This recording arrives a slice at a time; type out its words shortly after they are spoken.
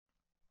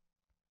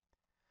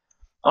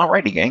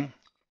Alrighty, gang.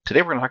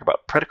 Today we're going to talk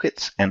about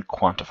predicates and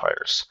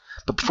quantifiers.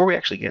 But before we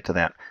actually get to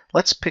that,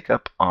 let's pick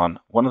up on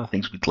one of the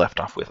things we'd left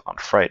off with on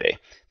Friday,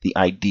 the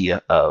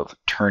idea of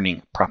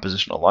turning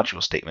propositional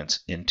logical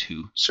statements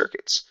into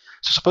circuits.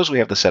 So suppose we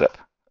have the setup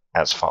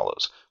as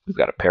follows. We've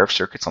got a pair of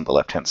circuits on the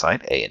left-hand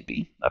side, A and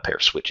B, a pair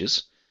of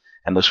switches,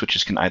 and those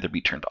switches can either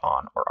be turned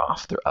on or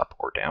off, they're up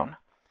or down.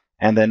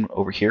 And then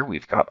over here,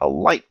 we've got a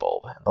light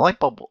bulb. And the light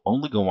bulb will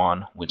only go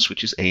on when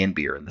switches A and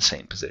B are in the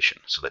same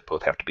position. So they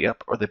both have to be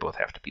up or they both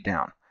have to be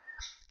down.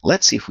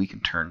 Let's see if we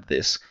can turn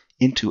this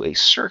into a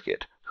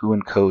circuit who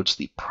encodes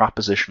the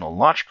propositional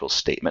logical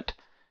statement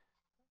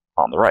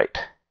on the right.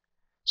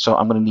 So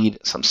I'm going to need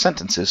some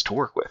sentences to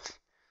work with.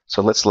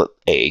 So let's let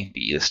A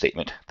be the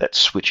statement that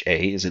switch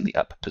A is in the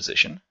up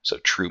position. So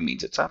true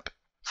means it's up,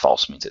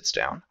 false means it's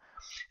down.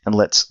 And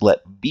let's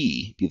let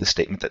B be the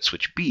statement that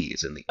switch B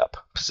is in the up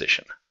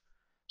position.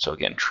 So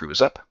again, true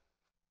is up,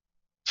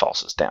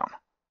 false is down.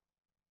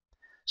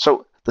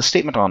 So the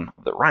statement on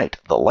the right,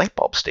 the light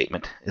bulb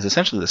statement, is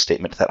essentially the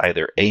statement that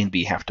either A and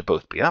B have to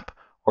both be up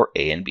or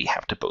A and B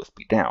have to both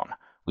be down,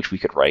 which we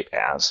could write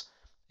as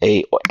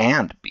A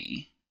and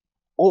B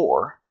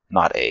or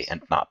not A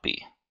and not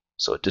B.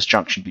 So a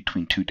disjunction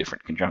between two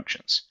different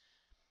conjunctions.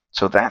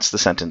 So that's the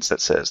sentence that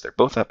says they're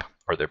both up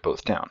or they're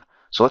both down.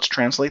 So let's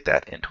translate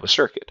that into a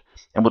circuit.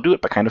 And we'll do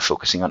it by kind of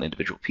focusing on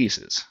individual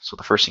pieces. So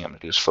the first thing I'm going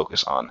to do is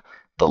focus on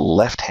the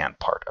left-hand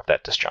part of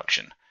that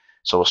disjunction.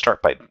 So we'll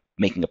start by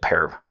making a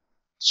pair of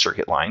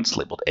circuit lines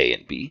labeled A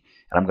and B,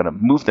 and I'm going to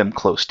move them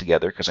close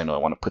together because I know I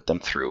want to put them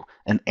through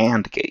an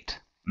AND gate,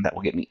 and that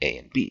will get me A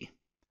and B.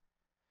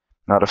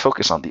 Now to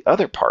focus on the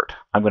other part,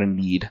 I'm going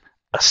to need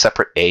a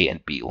separate A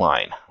and B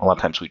line. A lot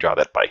of times we draw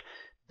that by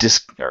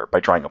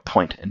drawing a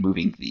point and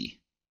moving the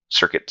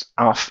circuit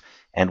off,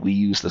 and we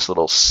use this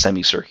little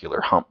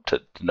semicircular hump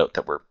to denote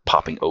that we're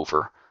popping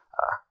over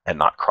and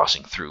not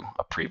crossing through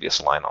a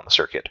previous line on the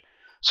circuit.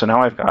 So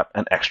now I've got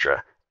an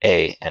extra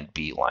A and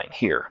B line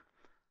here.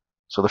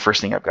 So the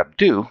first thing I've got to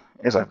do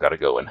is I've got to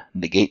go and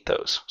negate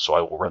those. So I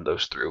will run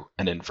those through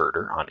an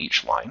inverter on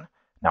each line.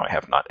 Now I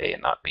have not A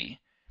and not B.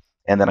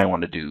 And then I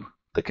want to do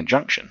the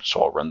conjunction,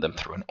 so I'll run them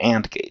through an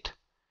AND gate.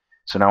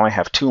 So now I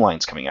have two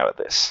lines coming out of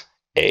this,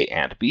 A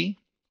and B,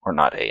 or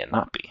not A and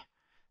not B.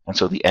 And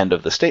so the end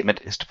of the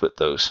statement is to put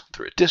those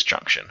through a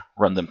disjunction,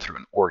 run them through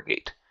an OR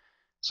gate.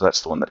 So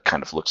that's the one that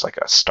kind of looks like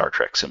a Star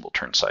Trek symbol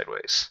turned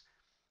sideways.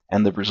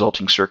 And the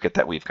resulting circuit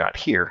that we've got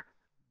here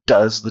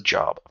does the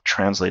job of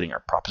translating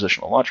our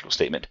propositional logical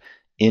statement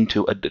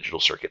into a digital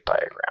circuit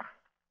diagram.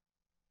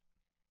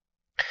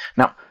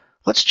 Now,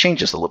 let's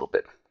change this a little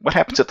bit. What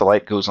happens if the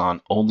light goes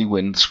on only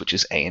when the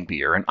switches A and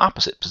B are in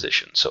opposite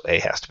positions? So A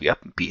has to be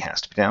up and B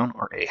has to be down,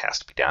 or A has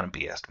to be down and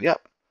B has to be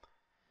up.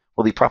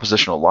 Well, the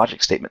propositional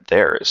logic statement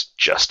there is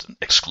just an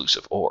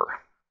exclusive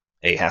OR.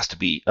 A has to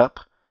be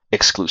up,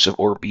 exclusive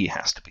OR B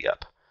has to be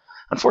up.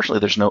 Unfortunately,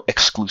 there's no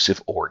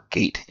exclusive OR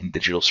gate in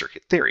digital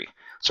circuit theory,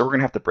 so we're going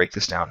to have to break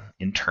this down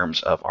in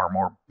terms of our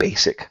more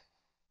basic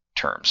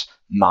terms,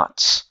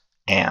 nots,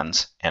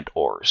 ands, and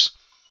ORs.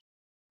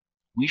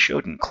 We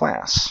showed in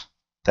class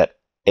that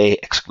A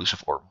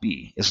exclusive OR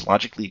B is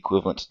logically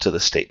equivalent to the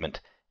statement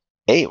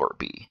A or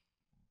B,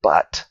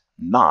 but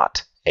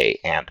not A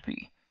and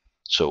B.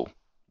 So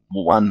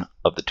one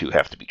of the two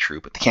have to be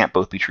true, but they can't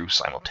both be true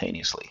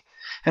simultaneously.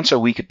 And so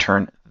we could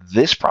turn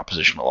this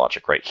propositional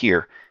logic right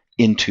here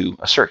into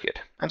a circuit.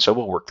 And so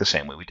we'll work the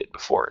same way we did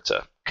before. It's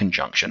a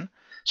conjunction.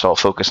 So I'll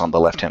focus on the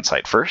left-hand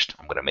side first.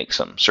 I'm going to make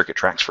some circuit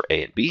tracks for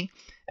A and B,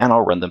 and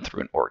I'll run them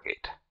through an OR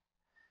gate.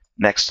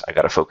 Next, I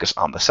got to focus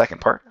on the second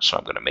part. So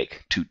I'm going to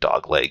make two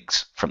dog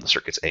legs from the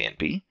circuits A and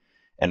B,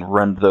 and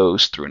run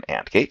those through an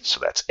AND gate. So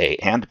that's A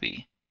and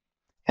B.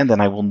 And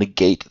then I will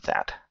negate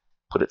that,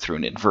 put it through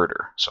an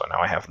inverter. So now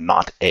I have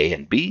not A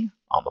and B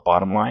on the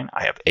bottom line.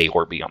 I have A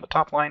or B on the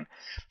top line,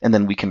 and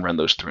then we can run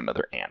those through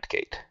another AND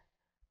gate.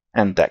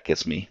 And that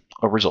gives me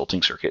a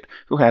resulting circuit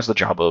who has the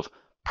job of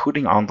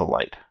putting on the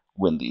light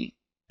when the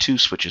two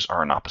switches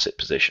are in opposite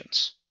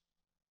positions.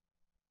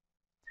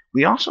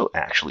 We also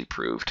actually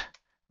proved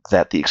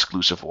that the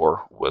exclusive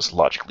OR was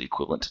logically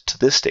equivalent to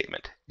this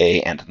statement,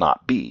 A and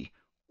not B,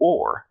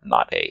 or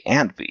not A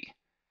and B.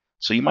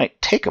 So you might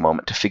take a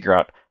moment to figure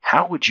out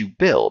how would you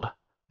build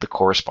the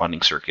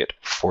corresponding circuit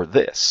for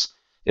this.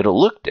 It'll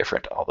look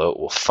different, although it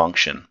will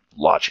function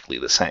logically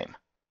the same.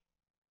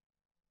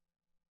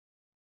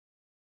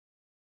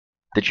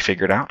 Did you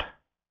figure it out?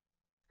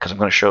 Because I'm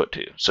going to show it to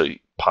you. So you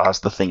pause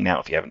the thing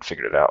now if you haven't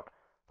figured it out.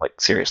 Like,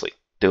 seriously,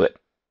 do it.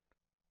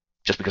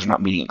 Just because we're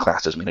not meeting in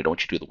class doesn't mean I don't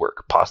want you to do the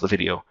work. Pause the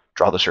video,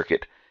 draw the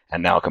circuit,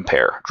 and now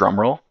compare. Drum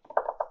roll.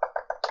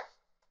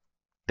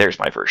 There's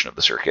my version of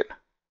the circuit.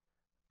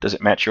 Does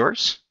it match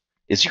yours?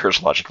 Is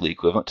yours logically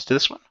equivalent to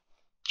this one?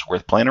 It's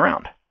worth playing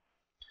around.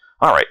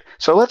 All right,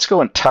 so let's go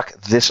and tuck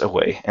this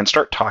away and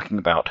start talking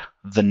about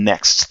the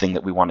next thing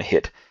that we want to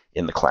hit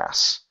in the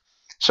class.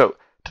 So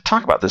to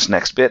talk about this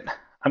next bit,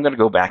 I'm going to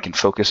go back and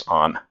focus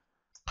on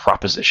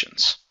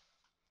propositions.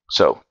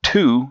 So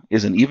 2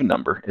 is an even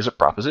number, is a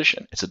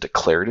proposition. It's a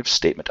declarative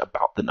statement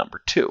about the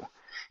number 2.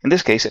 In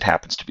this case, it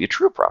happens to be a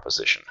true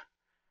proposition.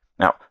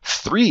 Now,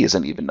 3 is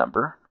an even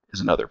number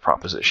is another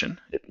proposition.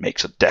 It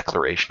makes a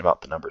declaration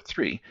about the number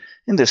 3.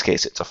 In this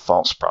case, it's a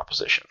false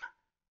proposition.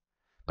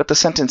 But the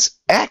sentence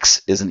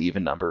x is an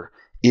even number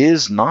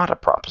is not a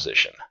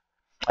proposition.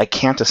 I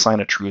can't assign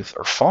a truth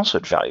or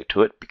falsehood value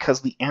to it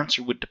because the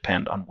answer would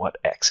depend on what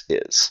x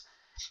is.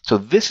 So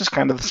this is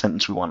kind of the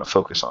sentence we want to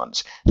focus on.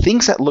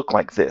 Things that look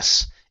like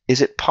this.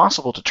 Is it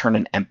possible to turn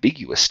an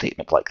ambiguous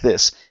statement like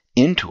this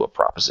into a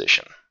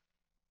proposition?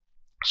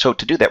 So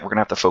to do that, we're going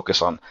to have to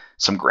focus on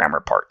some grammar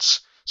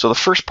parts. So the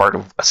first part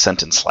of a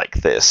sentence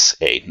like this,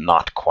 a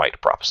not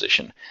quite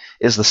proposition,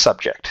 is the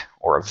subject,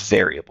 or a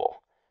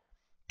variable.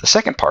 The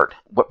second part,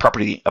 what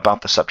property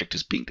about the subject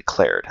is being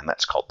declared, and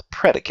that's called the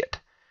predicate.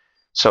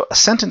 So a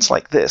sentence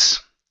like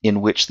this,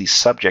 in which the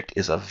subject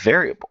is a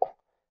variable,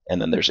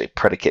 and then there's a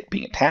predicate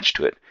being attached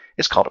to it,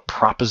 is called a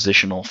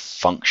propositional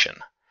function.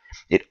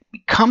 It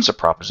becomes a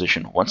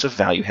proposition once a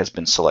value has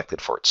been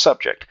selected for its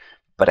subject,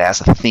 but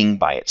as a thing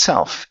by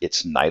itself,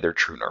 it's neither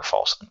true nor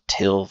false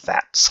until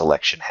that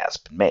selection has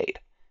been made.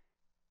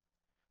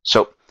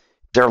 So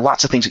there are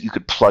lots of things that you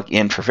could plug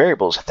in for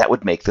variables that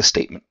would make the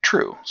statement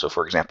true. So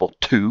for example,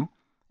 2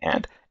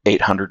 and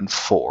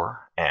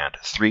 804 and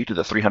 3 to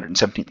the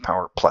 317th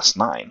power plus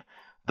 9.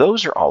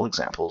 Those are all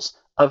examples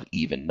of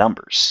even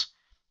numbers.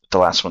 If the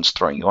last one's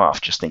throwing you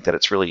off, just think that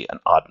it's really an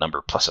odd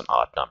number plus an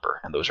odd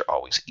number, and those are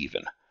always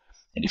even.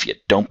 And if you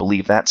don't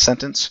believe that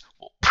sentence,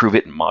 we'll prove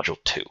it in Module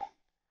 2.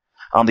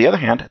 On the other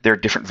hand, there are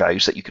different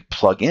values that you could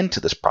plug into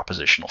this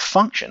propositional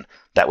function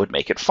that would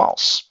make it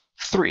false.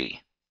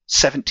 3,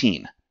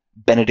 17,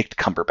 Benedict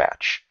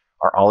Cumberbatch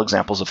are all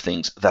examples of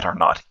things that are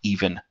not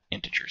even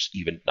integers,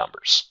 even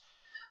numbers.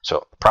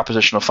 So a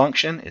propositional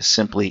function is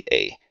simply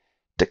a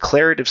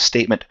declarative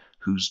statement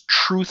whose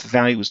truth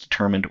value is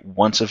determined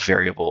once a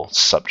variable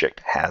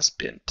subject has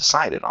been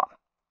decided on.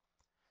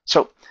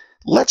 So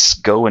let's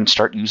go and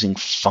start using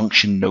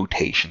function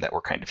notation that we're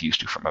kind of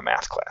used to from a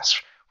math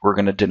class. We're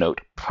going to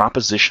denote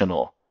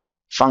propositional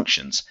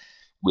functions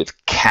with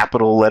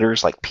capital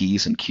letters like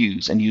P's and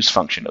Q's and use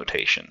function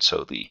notation.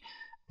 So the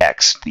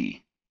x,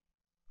 the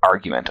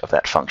argument of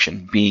that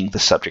function, being the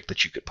subject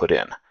that you could put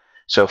in.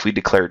 So if we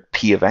declared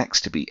P of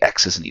x to be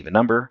x is an even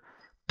number,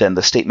 then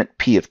the statement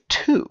P of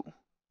 2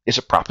 is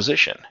a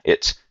proposition.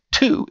 It's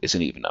 2 is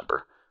an even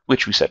number,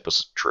 which we said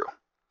was true.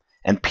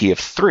 And P of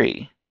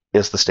 3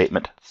 is the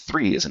statement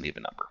 3 is an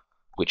even number,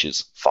 which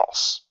is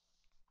false.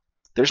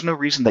 There's no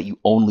reason that you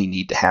only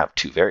need to have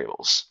 2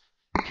 variables.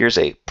 Here's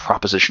a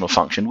propositional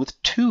function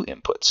with 2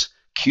 inputs.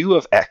 Q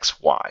of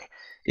x, y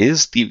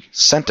is the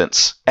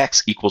sentence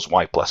x equals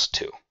y plus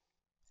 2.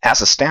 As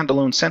a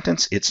standalone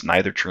sentence, it's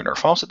neither true nor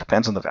false. It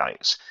depends on the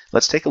values.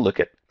 Let's take a look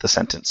at the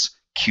sentence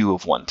q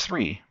of 1,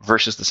 3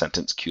 versus the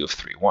sentence q of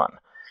 3, 1.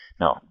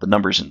 Now, the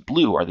numbers in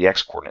blue are the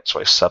x-coordinates,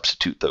 so I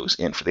substitute those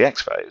in for the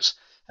x values.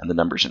 And the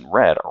numbers in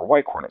red are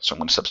y-coordinates, so I'm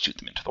going to substitute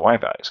them into the y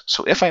values.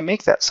 So if I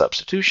make that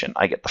substitution,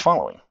 I get the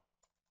following.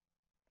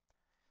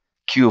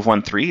 Q of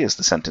 1, 3 is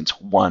the sentence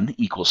 1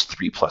 equals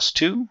 3 plus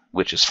 2,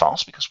 which is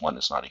false because 1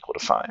 is not equal to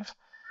 5.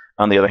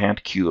 On the other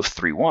hand, Q of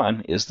 3,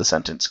 1 is the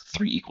sentence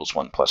 3 equals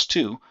 1 plus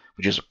 2,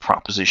 which is a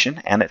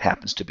proposition, and it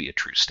happens to be a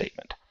true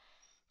statement.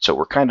 So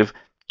we're kind of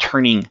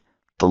turning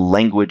the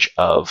language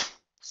of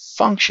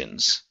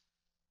functions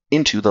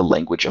into the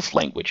language of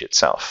language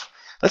itself.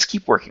 Let's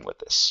keep working with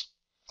this.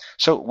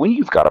 So when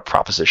you've got a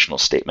propositional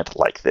statement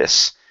like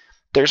this,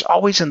 there's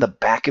always in the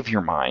back of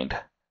your mind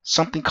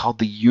something called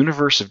the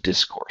universe of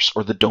discourse,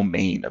 or the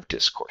domain of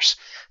discourse,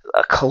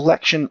 a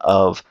collection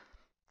of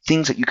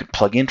things that you could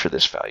plug in for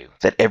this value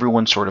that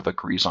everyone sort of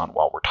agrees on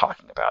while we're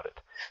talking about it.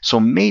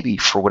 So maybe,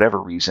 for whatever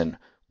reason,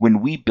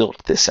 when we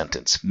built this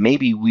sentence,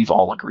 maybe we've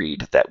all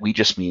agreed that we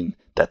just mean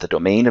that the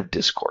domain of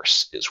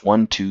discourse is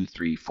 1, 2,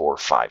 3, 4,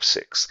 5,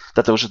 6,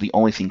 that those are the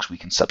only things we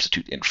can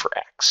substitute in for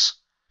x.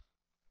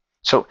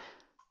 So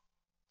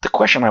the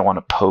question I want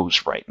to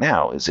pose right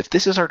now is, if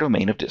this is our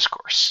domain of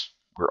discourse,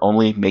 we're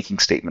only making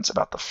statements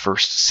about the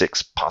first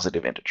 6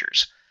 positive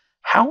integers,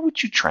 how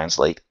would you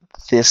translate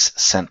this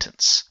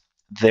sentence?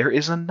 There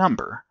is a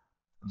number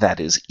that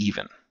is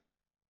even.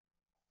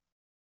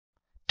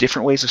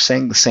 Different ways of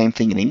saying the same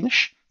thing in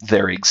English.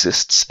 There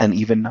exists an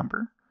even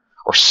number,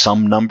 or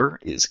some number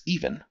is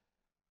even.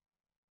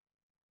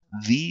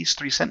 These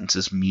 3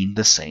 sentences mean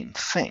the same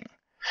thing.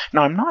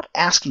 Now, I'm not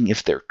asking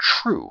if they're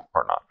true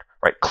or not,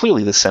 right?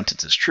 Clearly, this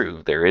sentence is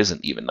true. There is an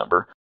even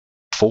number.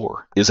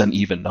 4 is an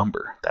even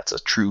number. That's a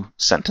true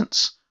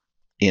sentence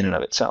in and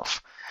of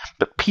itself.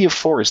 But P of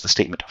 4 is the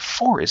statement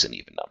 4 is an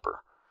even number,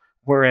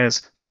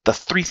 whereas the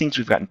 3 things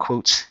we've got in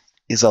quotes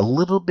is a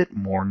little bit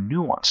more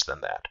nuanced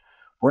than that.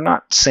 We're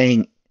not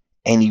saying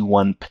any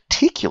one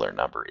particular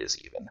number is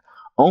even,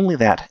 only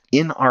that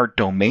in our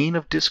domain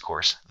of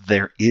discourse,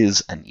 there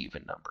is an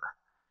even number.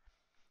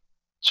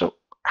 So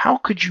how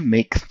could you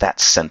make that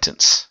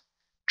sentence,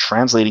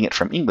 translating it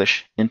from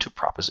English into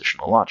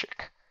propositional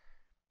logic?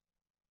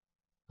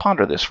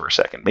 Ponder this for a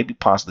second. Maybe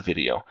pause the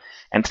video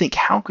and think,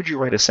 how could you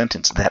write a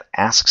sentence that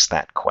asks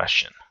that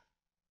question?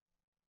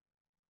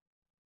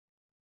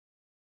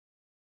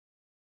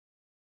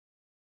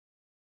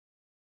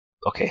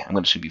 Okay, I'm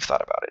going to assume you've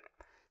thought about it.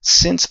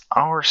 Since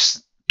our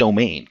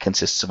domain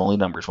consists of only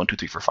numbers 1, 2,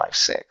 3, 4, 5,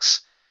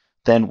 6,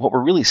 then what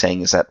we're really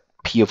saying is that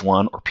P of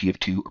 1 or P of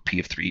 2 or P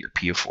of 3 or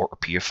P of 4 or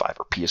P of 5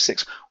 or P of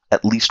 6,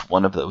 at least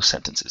one of those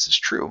sentences is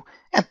true,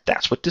 and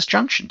that's what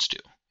disjunctions do.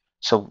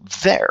 So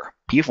there,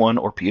 P of 1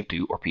 or P of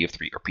 2 or P of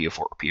 3 or P of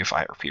 4 or P of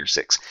 5 or P of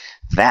 6,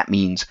 that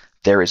means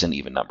there is an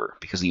even number,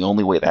 because the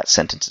only way that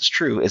sentence is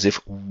true is if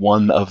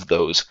one of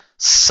those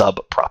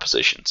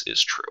sub-propositions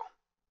is true.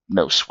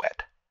 No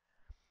sweat.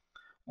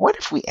 What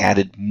if we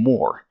added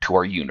more to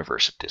our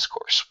universe of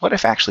discourse? What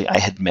if actually I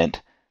had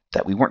meant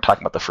that we weren't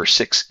talking about the first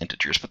 6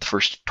 integers, but the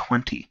first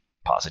 20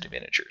 positive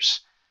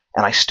integers?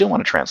 And I still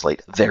want to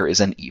translate, there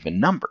is an even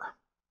number.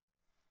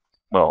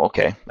 Well,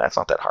 okay, that's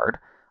not that hard.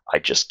 I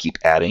just keep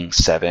adding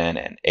 7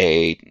 and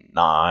 8 and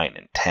 9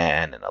 and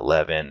 10 and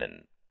 11,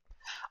 and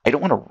I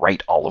don't want to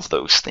write all of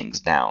those things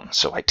down,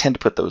 so I tend to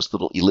put those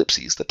little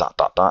ellipses, the dot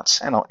dot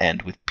dots, and I'll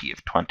end with P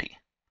of 20.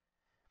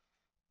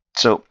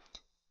 So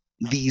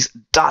these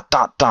dot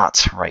dot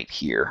dots right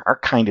here are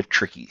kind of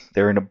tricky.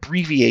 They're an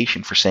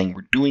abbreviation for saying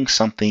we're doing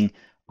something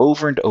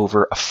over and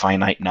over a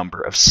finite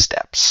number of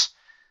steps,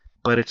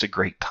 but it's a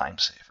great time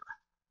saver,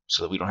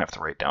 so that we don't have to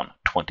write down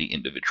 20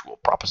 individual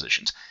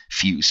propositions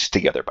fused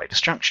together by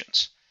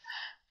disjunctions.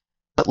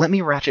 But let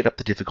me ratchet up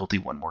the difficulty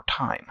one more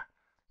time.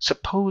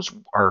 Suppose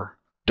our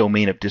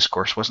domain of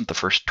discourse wasn't the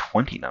first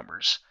 20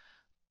 numbers,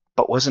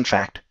 but was in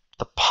fact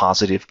the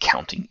positive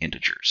counting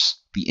integers,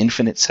 the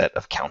infinite set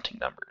of counting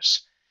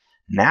numbers.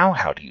 Now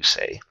how do you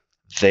say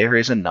there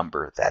is a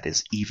number that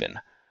is even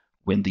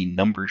when the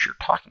numbers you're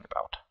talking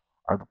about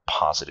are the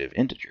positive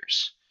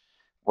integers?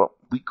 Well,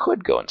 we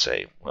could go and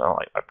say, well,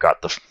 I've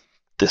got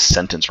this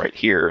sentence right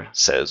here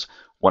says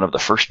one of the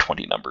first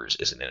 20 numbers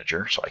is an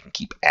integer, so I can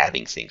keep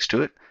adding things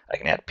to it. I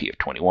can add P of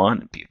 21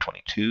 and P of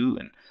 22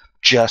 and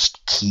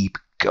just keep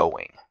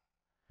going.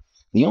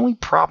 The only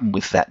problem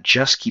with that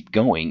just keep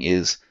going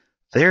is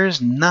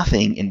there's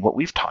nothing in what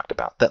we've talked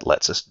about that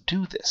lets us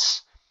do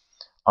this.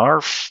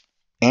 Our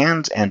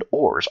ands and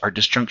ors, our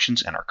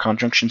disjunctions and our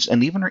conjunctions,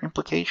 and even our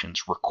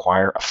implications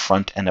require a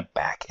front and a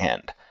back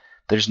end.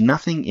 There's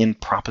nothing in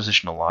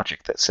propositional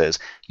logic that says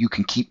you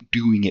can keep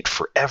doing it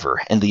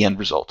forever and the end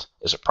result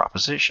is a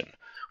proposition.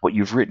 What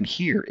you've written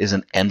here is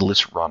an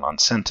endless run-on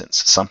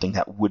sentence, something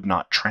that would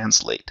not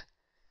translate.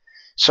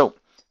 So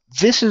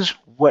this is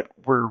what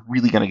we're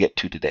really going to get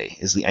to today,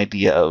 is the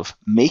idea of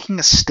making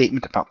a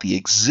statement about the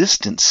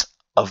existence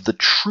of the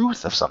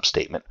truth of some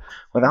statement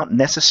without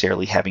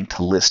necessarily having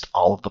to list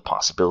all of the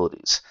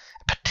possibilities,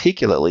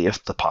 particularly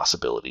if the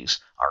possibilities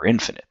are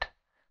infinite.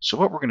 So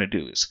what we're going to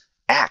do is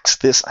axe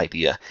this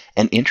idea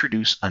and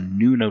introduce a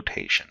new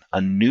notation,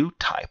 a new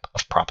type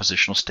of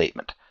propositional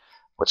statement,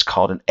 what's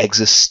called an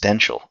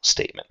existential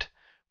statement.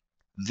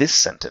 This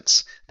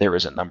sentence, there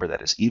is a number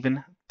that is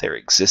even, there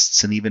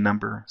exists an even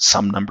number,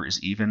 some number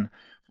is even,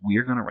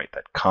 we're going to write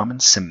that common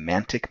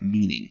semantic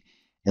meaning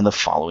in the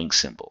following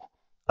symbol.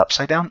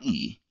 Upside down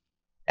E,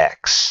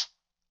 X,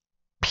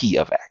 P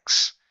of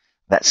X.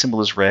 That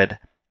symbol is read,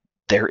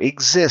 there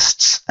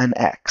exists an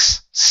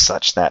X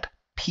such that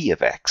P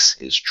of X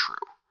is true.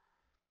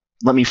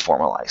 Let me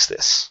formalize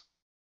this.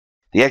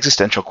 The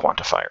existential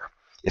quantifier.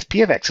 If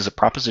P of X is a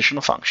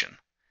propositional function,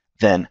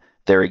 then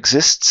there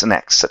exists an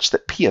X such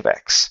that P of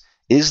X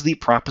is the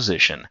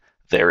proposition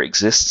there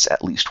exists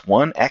at least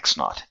one X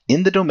naught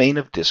in the domain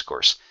of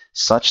discourse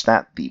such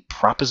that the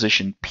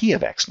proposition P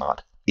of X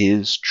naught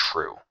is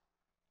true.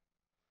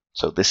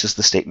 So this is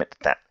the statement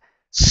that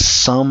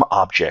some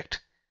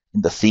object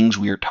in the things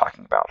we are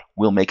talking about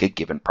will make a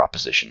given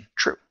proposition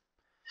true.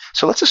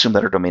 So let's assume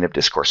that our domain of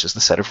discourse is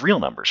the set of real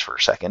numbers for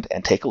a second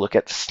and take a look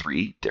at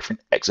 3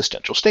 different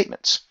existential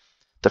statements.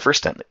 The first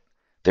statement,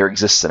 there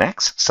exists an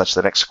X such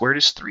that X squared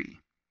is 3.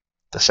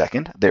 The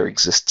second, there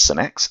exists an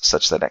X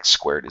such that X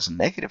squared is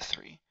negative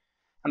 3.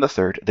 And the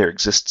third, there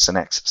exists an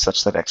X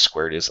such that X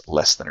squared is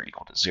less than or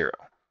equal to 0.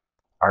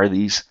 Are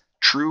these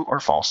true or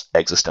false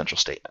existential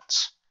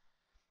statements?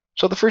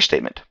 So the first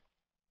statement,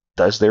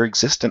 does there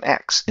exist an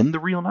X in the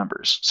real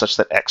numbers such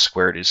that X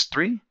squared is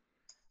 3?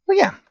 Well,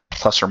 yeah,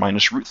 plus or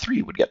minus root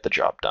 3 would get the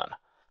job done.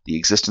 The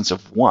existence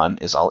of 1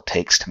 is all it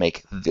takes to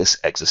make this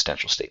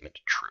existential statement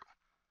true.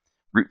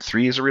 Root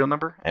 3 is a real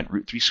number, and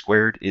root 3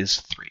 squared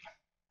is 3.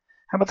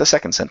 How about the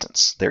second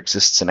sentence? There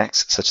exists an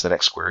X such that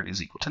X squared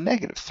is equal to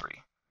negative 3.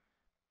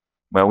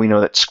 Well, we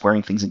know that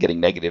squaring things and getting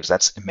negatives,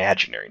 that's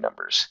imaginary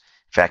numbers.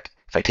 In fact,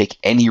 if I take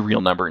any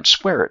real number and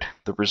square it,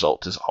 the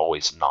result is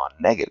always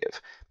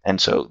non-negative. And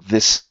so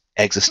this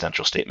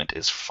existential statement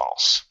is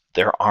false.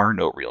 There are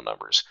no real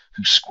numbers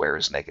whose square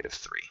is negative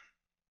 3.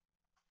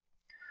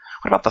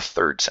 What about the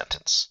third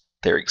sentence?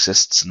 There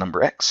exists a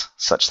number x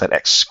such that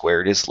x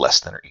squared is less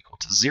than or equal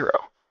to 0.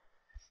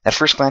 At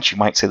first glance, you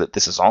might say that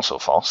this is also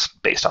false,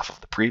 based off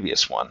of the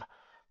previous one.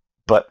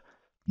 But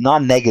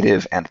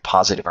non-negative and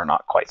positive are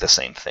not quite the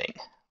same thing.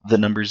 The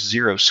number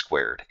 0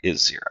 squared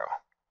is 0.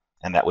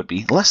 And that would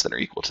be less than or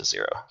equal to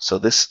 0. So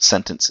this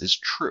sentence is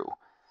true.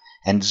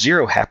 And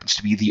 0 happens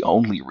to be the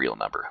only real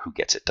number who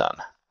gets it done.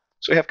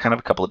 So we have kind of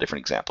a couple of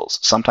different examples.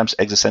 Sometimes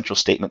existential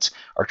statements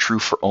are true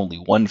for only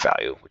one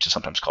value, which is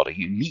sometimes called a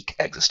unique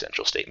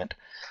existential statement.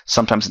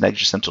 Sometimes an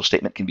existential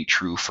statement can be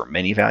true for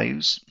many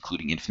values,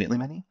 including infinitely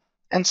many,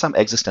 and some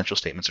existential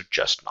statements are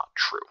just not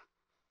true.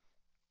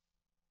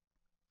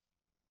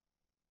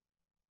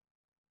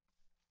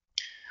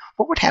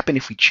 What would happen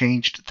if we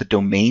changed the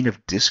domain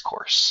of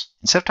discourse?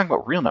 Instead of talking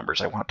about real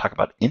numbers, I want to talk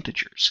about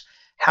integers.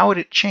 How would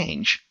it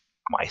change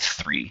my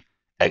three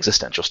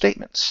existential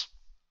statements?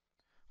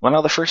 Well,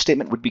 now the first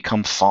statement would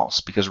become false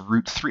because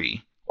root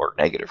 3, or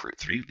negative root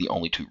 3, the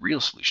only two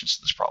real solutions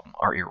to this problem,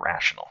 are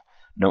irrational.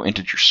 No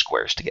integer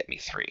squares to get me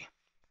 3.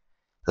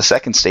 The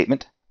second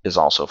statement is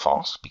also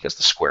false because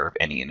the square of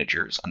any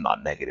integer is a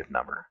non-negative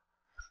number.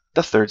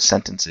 The third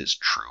sentence is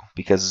true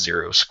because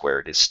 0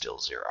 squared is still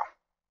 0.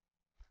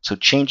 So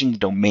changing the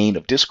domain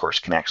of discourse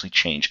can actually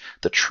change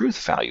the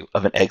truth value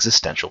of an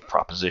existential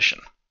proposition.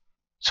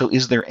 So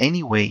is there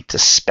any way to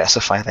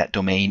specify that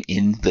domain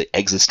in the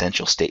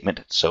existential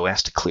statement so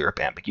as to clear up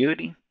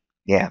ambiguity?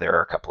 Yeah, there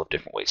are a couple of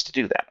different ways to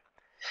do that.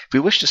 If we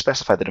wish to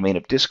specify the domain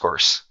of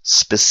discourse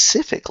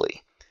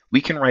specifically,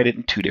 we can write it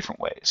in two different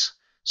ways.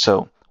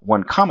 So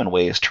one common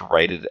way is to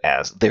write it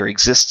as there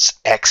exists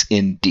X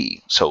in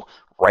D. So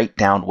write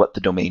down what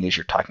the domain is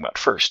you're talking about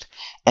first,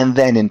 and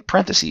then in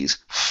parentheses,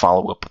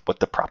 follow up with what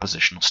the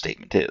propositional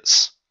statement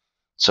is.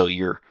 So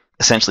you're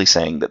essentially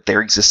saying that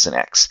there exists an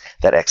X,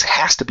 that X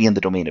has to be in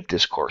the domain of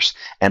discourse,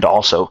 and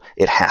also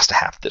it has to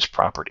have this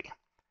property.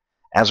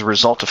 As a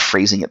result of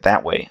phrasing it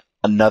that way,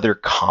 another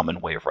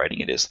common way of writing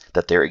it is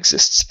that there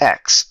exists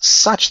X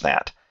such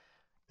that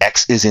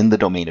X is in the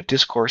domain of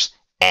discourse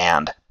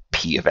and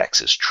P of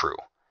X is true.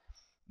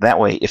 That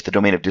way, if the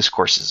domain of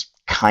discourse is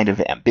kind of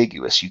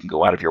ambiguous, you can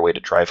go out of your way to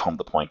drive home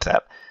the point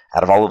that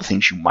out of all of the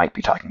things you might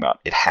be talking about,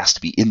 it has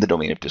to be in the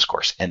domain of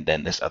discourse, and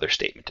then this other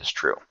statement is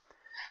true.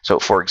 So,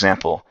 for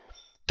example,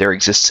 there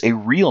exists a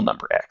real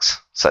number x,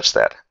 such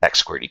that x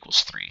squared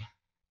equals 3,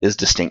 is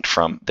distinct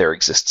from there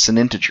exists an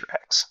integer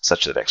x,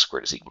 such that x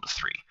squared is equal to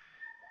 3.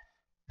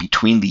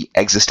 Between the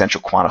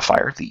existential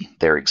quantifier, the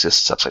there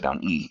exists upside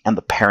down e, and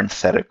the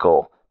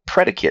parenthetical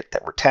predicate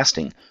that we're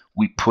testing,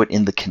 we put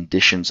in the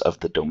conditions of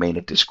the domain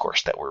of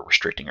discourse that we're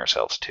restricting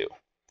ourselves to.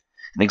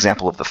 An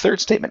example of the third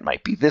statement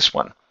might be this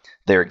one.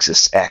 There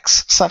exists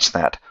x such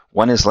that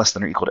 1 is less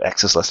than or equal to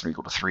x is less than or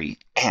equal to 3,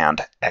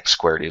 and x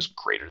squared is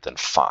greater than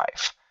 5.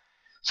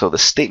 So the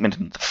statement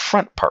in the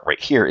front part right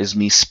here is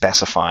me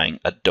specifying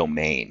a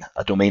domain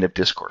of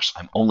discourse.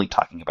 I'm only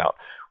talking about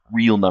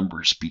real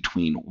numbers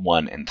between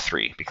 1 and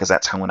 3, because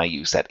that's how when I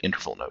use that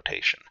interval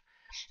notation.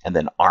 And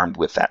then armed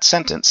with that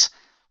sentence,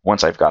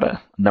 once I've got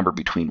a number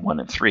between 1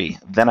 and 3,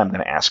 then I'm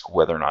going to ask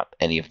whether or not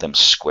any of them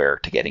square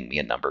to getting me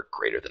a number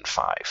greater than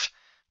 5.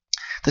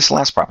 This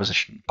last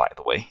proposition, by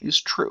the way,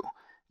 is true.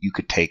 You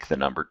could take the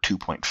number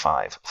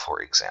 2.5, for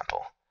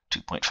example.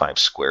 2.5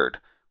 squared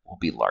will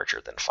be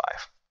larger than 5.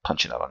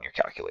 Punch it out on your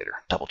calculator.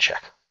 Double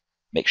check.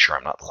 Make sure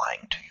I'm not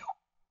lying to you.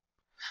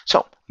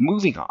 So,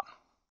 moving on.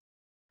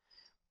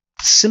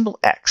 The symbol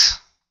x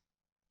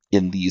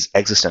in these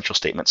existential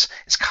statements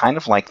is kind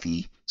of like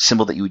the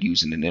symbol that you would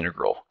use in an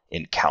integral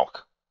in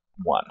Calc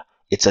 1.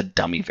 It's a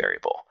dummy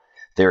variable.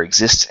 There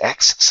exists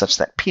x such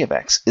that p of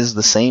x is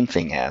the same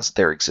thing as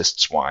there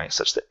exists y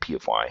such that p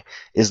of y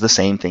is the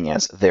same thing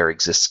as there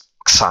exists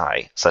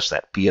xi such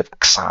that p of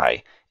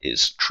xi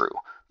is true.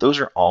 Those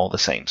are all the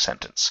same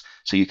sentence.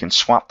 So you can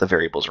swap the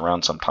variables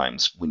around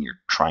sometimes when you're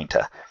trying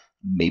to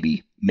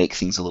maybe make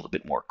things a little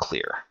bit more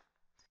clear.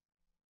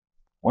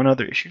 One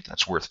other issue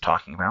that's worth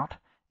talking about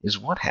is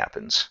what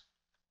happens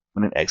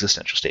when an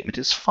existential statement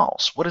is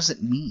false. What does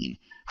it mean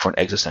for an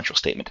existential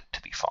statement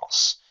to be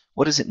false?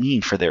 What does it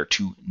mean for there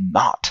to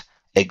not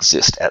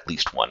exist at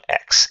least one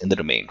x in the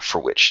domain for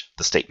which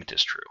the statement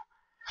is true?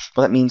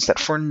 Well, that means that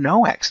for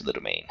no x in the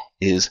domain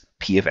is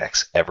p of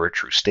x ever a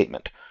true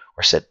statement.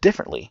 Or said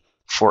differently,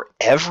 for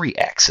every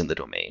x in the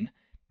domain,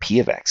 p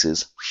of x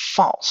is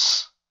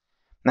false.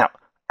 Now,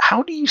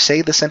 how do you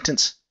say the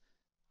sentence?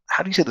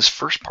 How do you say this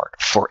first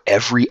part? For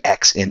every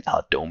x in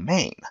a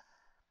domain.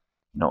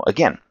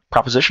 Again,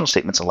 propositional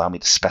statements allow me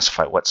to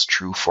specify what's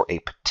true for a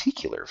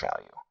particular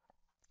value.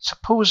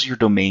 Suppose your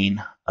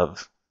domain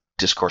of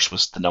discourse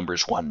was the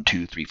numbers 1,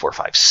 2, 3, 4,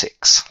 5,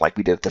 6, like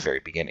we did at the very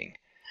beginning.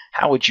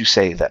 How would you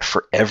say that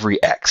for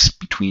every x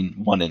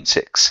between 1 and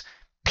 6,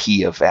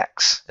 p of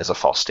x is a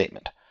false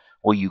statement?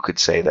 Well, you could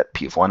say that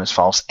p of 1 is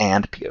false,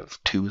 and p of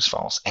 2 is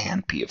false,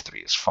 and p of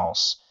 3 is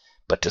false.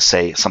 But to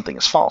say something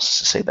is false is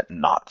to say that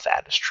not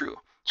that is true.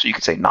 So you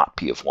could say not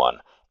p of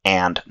 1,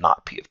 and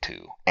not p of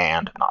 2,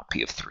 and not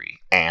p of 3,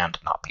 and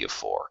not p of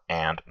 4,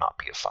 and not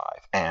p of 5,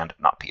 and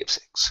not p of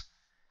 6.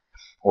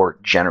 Or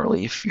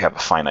generally, if you have a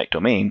finite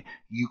domain,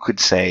 you could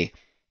say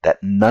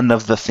that none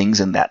of the things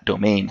in that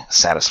domain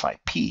satisfy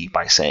p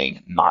by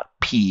saying not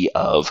p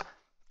of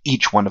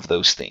each one of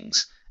those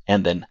things,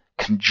 and then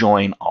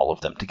conjoin all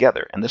of them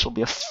together. And this will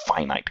be a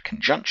finite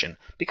conjunction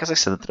because I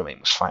said that the domain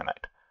was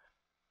finite.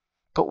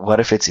 But what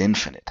if it's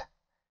infinite?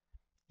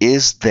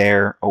 Is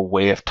there a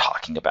way of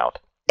talking about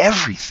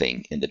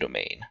everything in the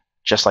domain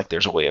just like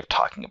there's a way of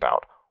talking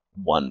about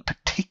one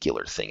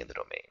particular thing in the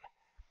domain.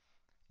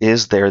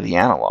 Is there the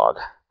analog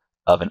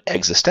of an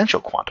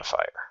existential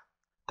quantifier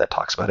that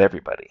talks about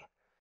everybody?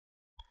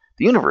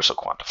 The universal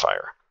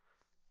quantifier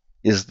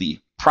is the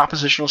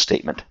propositional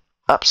statement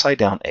upside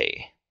down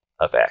A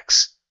of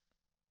x,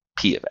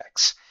 P of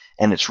x,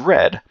 and it's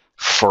read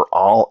for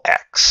all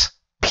x,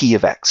 P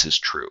of x is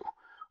true.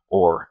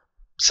 Or,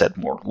 said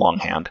more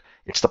longhand,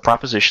 it's the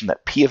proposition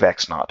that P of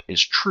x naught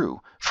is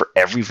true for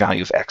every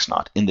value of x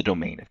naught in the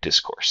domain of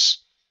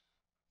discourse.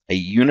 A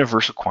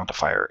universal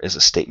quantifier is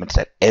a statement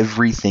that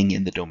everything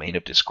in the domain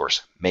of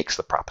discourse makes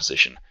the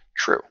proposition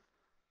true.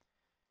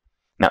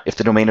 Now, if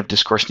the domain of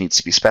discourse needs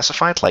to be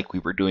specified, like we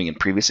were doing in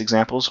previous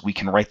examples, we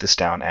can write this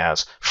down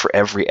as for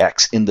every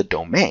x in the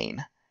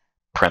domain,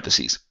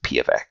 parentheses, P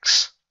of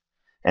x.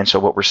 And so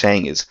what we're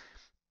saying is,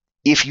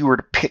 if you were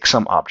to pick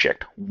some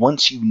object,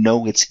 once you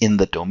know it's in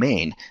the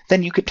domain,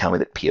 then you could tell me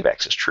that P of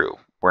x is true.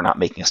 We're not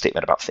making a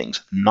statement about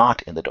things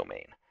not in the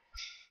domain.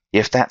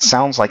 If that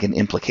sounds like an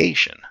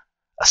implication,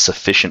 a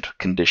sufficient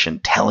condition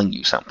telling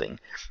you something,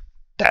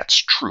 that's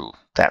true.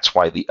 That's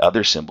why the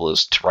other symbol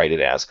is to write it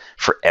as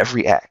for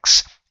every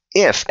x,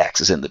 if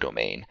x is in the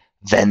domain,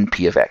 then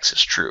P of x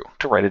is true,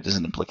 to write it as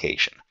an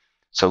implication.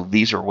 So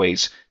these are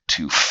ways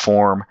to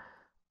form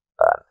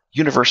a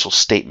universal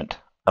statement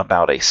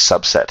about a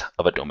subset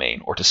of a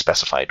domain or to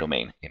specify a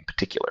domain in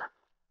particular.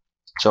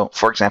 So,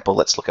 for example,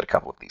 let's look at a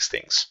couple of these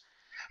things.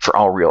 For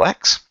all real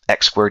x,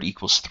 x squared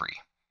equals 3.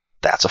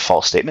 That's a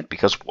false statement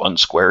because 1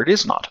 squared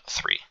is not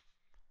 3.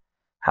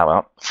 How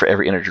about for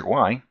every integer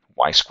y,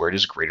 y squared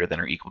is greater than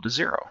or equal to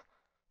 0?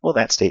 Well,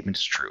 that statement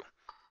is true.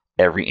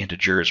 Every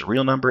integer is a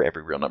real number.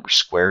 Every real number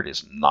squared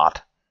is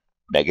not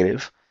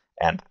negative,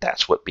 and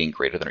that's what being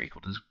greater than or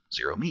equal to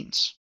 0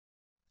 means.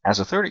 As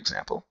a third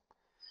example,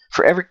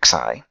 for every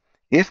xi,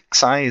 if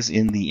xi is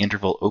in the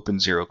interval open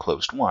 0,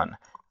 closed 1,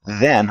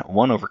 then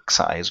 1 over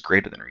xi is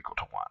greater than or equal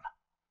to 1.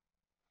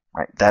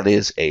 Right? That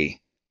is a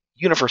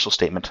universal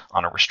statement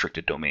on a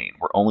restricted domain.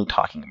 We're only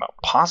talking about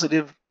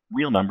positive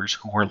real numbers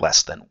who are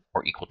less than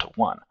or equal to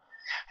 1.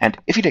 And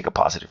if you take a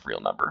positive real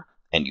number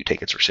and you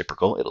take its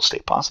reciprocal, it'll stay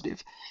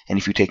positive. And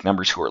if you take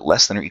numbers who are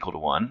less than or equal to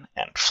 1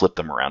 and flip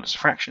them around as a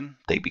fraction,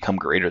 they become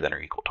greater than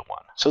or equal to 1.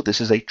 So this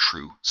is a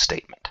true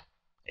statement,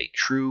 a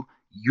true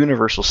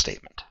universal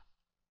statement.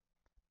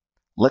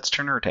 Let's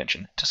turn our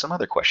attention to some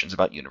other questions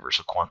about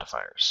universal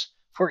quantifiers.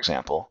 For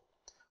example,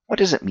 what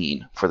does it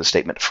mean for the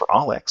statement for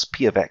all x,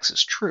 P of x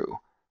is true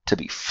to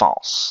be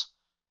false?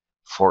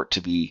 For it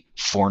to be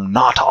for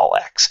not all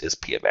x is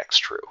P of x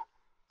true?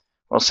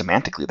 Well,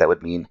 semantically, that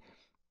would mean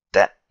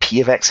that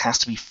P of x has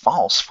to be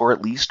false for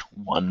at least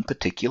one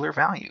particular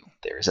value.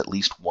 There is at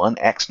least one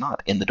x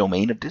naught in the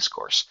domain of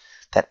discourse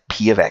that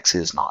P of x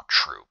is not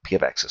true. P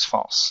of x is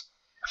false.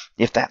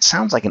 If that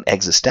sounds like an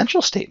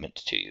existential statement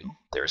to you,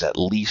 there's at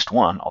least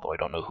one, although I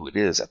don't know who it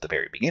is at the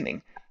very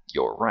beginning,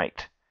 you're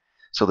right.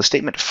 So the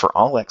statement for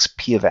all x,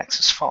 P of x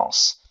is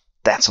false,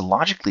 that's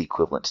logically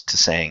equivalent to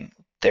saying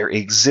there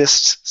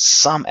exists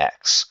some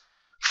x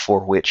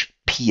for which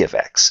P of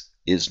x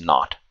is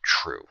not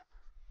true.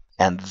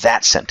 And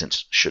that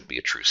sentence should be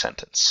a true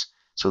sentence.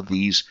 So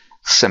these,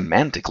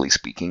 semantically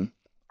speaking,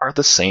 are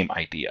the same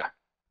idea.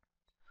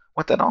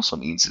 What that also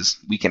means is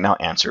we can now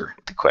answer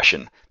the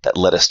question that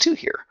led us to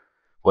here.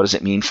 What does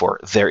it mean for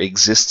there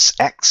exists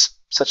x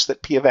such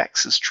that P of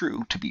x is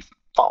true to be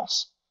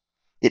false?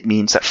 It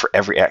means that for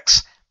every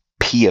x,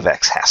 P of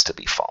x has to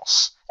be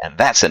false. And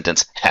that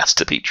sentence has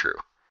to be true.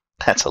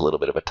 That's a little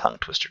bit of a tongue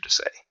twister to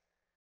say.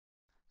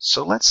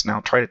 So let's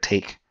now try to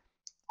take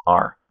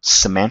our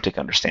semantic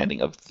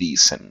understanding of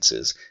these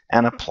sentences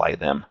and apply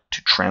them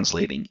to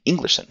translating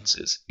English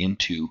sentences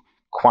into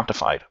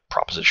quantified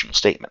propositional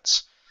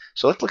statements.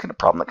 So let's look at a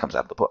problem that comes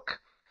out of the book.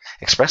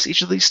 Express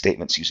each of these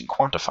statements using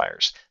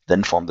quantifiers,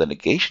 then form the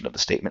negation of the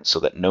statement so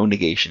that no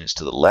negation is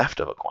to the left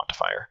of a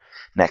quantifier.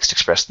 Next,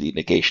 express the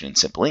negation in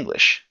simple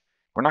English.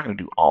 We're not going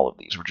to do all of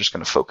these. We're just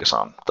going to focus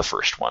on the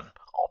first one.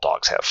 All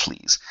dogs have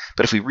fleas.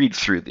 But if we read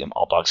through them,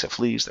 all dogs have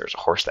fleas, there's a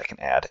horse that can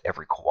add,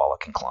 every koala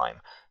can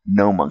climb,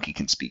 no monkey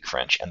can speak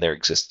French, and there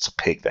exists a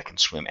pig that can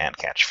swim and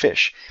catch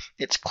fish.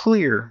 It's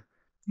clear,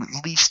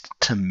 at least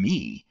to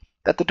me,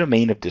 that the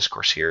domain of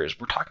discourse here is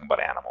we're talking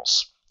about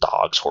animals.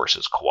 Dogs,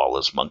 horses,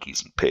 koalas,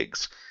 monkeys, and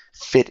pigs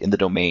fit in the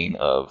domain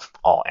of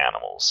all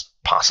animals.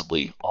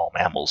 Possibly all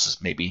mammals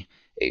is maybe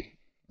a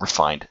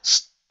refined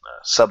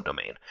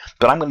subdomain.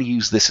 But I'm going to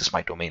use this as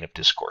my domain of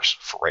discourse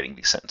for writing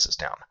these sentences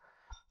down.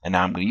 And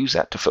now I'm going to use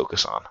that to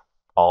focus on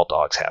all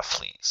dogs have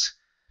fleas.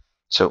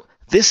 So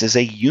this is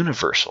a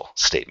universal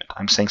statement.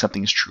 I'm saying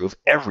something is true of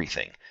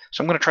everything.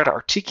 So I'm going to try to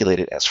articulate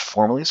it as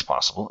formally as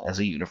possible as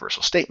a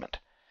universal statement.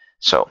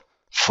 So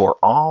for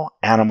all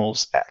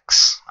animals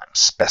X, I'm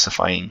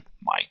specifying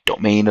my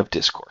domain of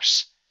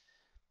discourse.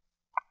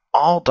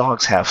 All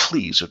dogs have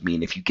fleas would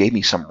mean if you gave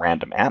me some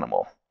random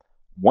animal,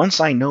 once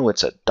I know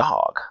it's a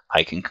dog,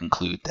 I can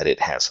conclude that it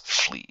has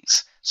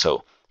fleas.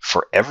 So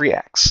for every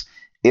X,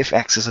 if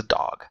X is a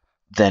dog,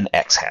 then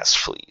X has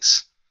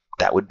fleas.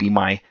 That would be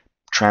my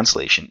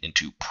translation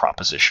into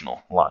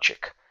propositional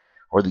logic.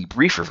 Or the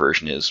briefer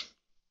version is,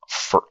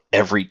 for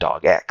every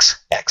dog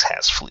X, X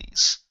has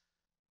fleas.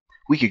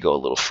 We could go a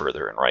little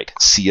further and write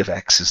C of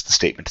X is the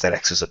statement that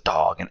X is a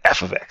dog, and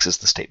F of X is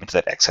the statement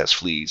that X has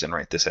fleas, and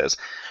write this as,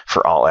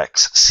 for all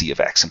X, C of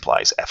X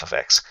implies F of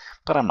X.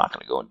 But I'm not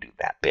going to go and do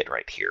that bit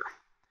right here.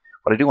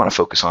 What I do want to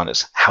focus on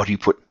is, how do you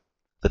put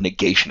the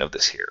negation of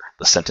this here?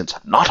 The sentence,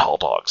 not all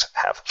dogs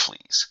have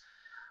fleas.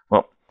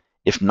 Well,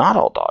 if not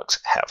all dogs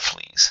have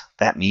fleas,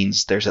 that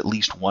means there's at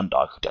least one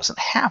dog who doesn't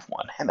have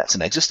one, and that's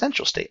an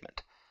existential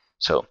statement.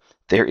 So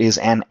there is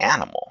an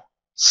animal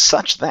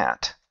such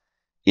that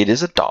it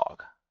is a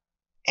dog,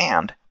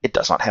 and it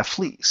does not have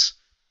fleas.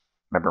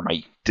 Remember,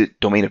 my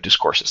domain of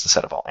discourse is the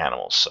set of all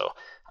animals, so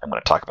I'm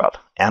going to talk about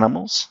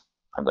animals.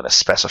 I'm going to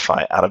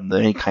specify out of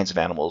many kinds of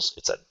animals,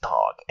 it's a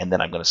dog, and then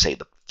I'm going to say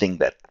the thing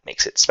that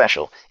makes it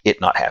special,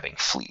 it not having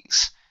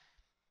fleas.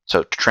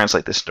 So to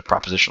translate this into a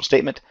propositional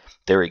statement,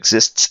 there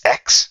exists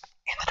X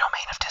in the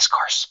domain of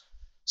discourse,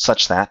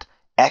 such that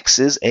X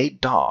is a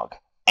dog,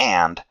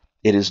 and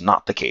it is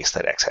not the case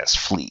that X has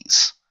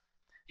fleas.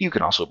 You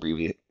can also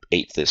abbreviate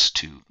this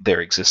to,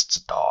 there exists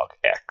dog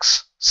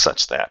X,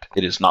 such that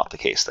it is not the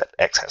case that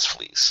X has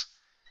fleas.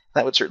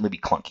 That would certainly be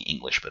clunky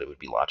English, but it would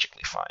be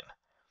logically fine.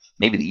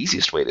 Maybe the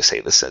easiest way to say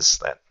this is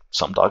that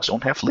some dogs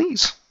don't have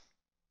fleas.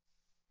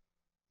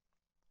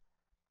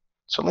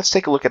 So let's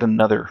take a look at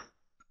another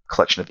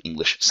collection of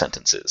English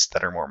sentences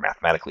that are more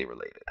mathematically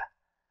related.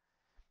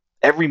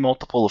 Every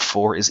multiple of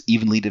 4 is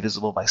evenly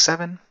divisible by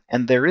 7,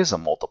 and there is a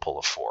multiple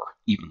of 4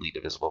 evenly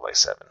divisible by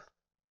 7.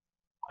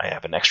 I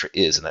have an extra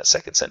is in that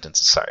second sentence.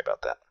 Sorry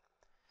about that.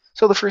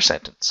 So the first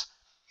sentence,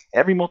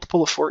 every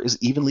multiple of 4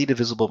 is evenly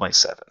divisible by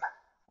 7.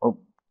 Well,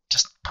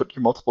 just put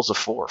your multiples of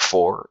 4.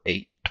 4,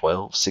 8,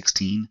 12,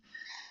 16.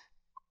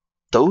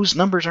 Those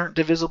numbers aren't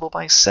divisible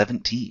by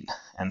 17,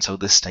 and so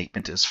this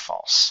statement is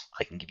false.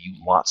 I can give you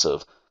lots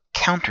of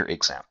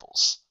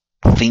counterexamples,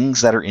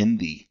 things that are in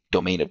the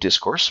domain of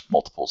discourse,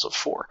 multiples of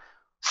 4,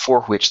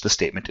 for which the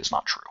statement is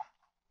not true.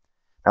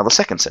 Now the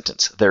second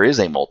sentence, there is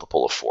a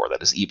multiple of 4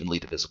 that is evenly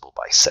divisible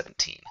by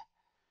 17.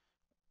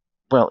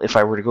 Well, if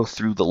I were to go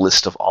through the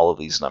list of all of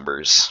these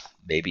numbers,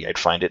 maybe I'd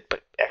find it,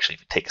 but actually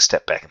if you take a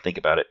step back and think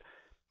about it,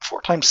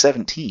 4 times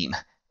 17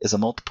 is a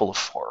multiple of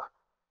 4.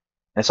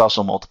 And it's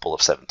also a multiple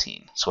of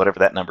 17. So whatever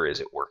that number is,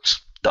 it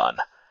works. Done.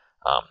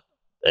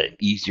 An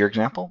easier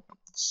example,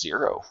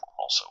 0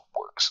 also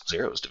works.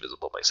 0 is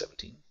divisible by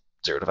 17.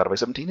 0 divided by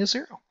 17 is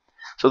 0.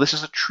 So this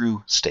is a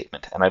true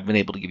statement, and I've been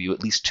able to give you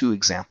at least 2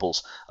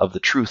 examples of the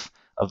truth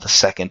of the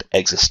second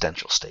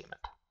existential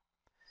statement.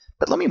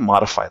 But let me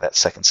modify that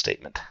second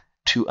statement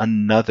to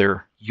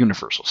another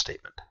universal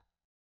statement.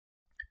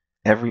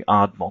 Every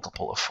odd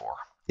multiple of 4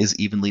 is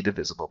evenly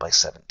divisible by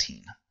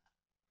 17.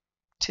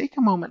 Take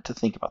a moment to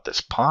think about this.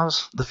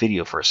 Pause the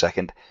video for a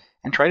second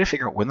and try to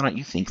figure out whether or not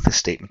you think this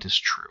statement is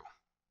true.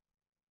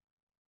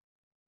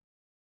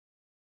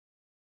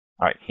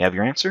 All right, you have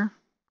your answer?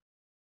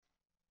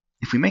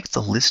 If we make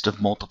the list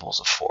of multiples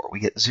of 4, we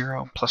get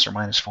 0, plus or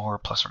minus 4,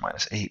 plus or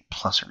minus 8,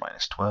 plus or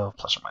minus 12,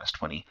 plus or minus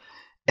 20.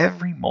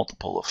 Every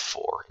multiple of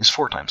 4 is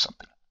 4 times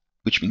something,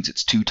 which means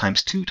it's 2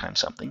 times 2 times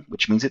something,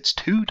 which means it's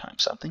 2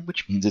 times something,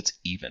 which means it's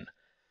even.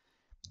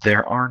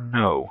 There are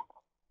no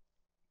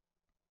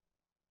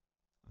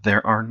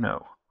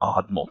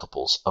odd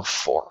multiples of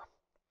 4.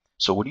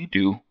 So what do you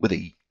do with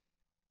a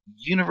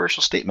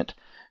universal statement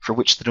for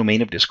which the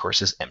domain of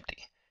discourse is empty?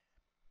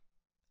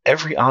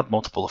 Every odd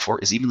multiple of 4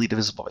 is evenly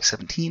divisible by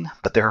 17,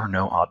 but there are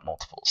no odd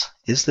multiples.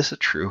 Is this a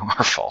true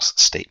or false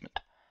statement?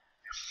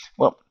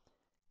 Well,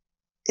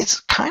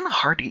 it's kind of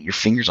hard to get your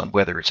fingers on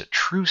whether it's a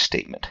true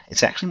statement.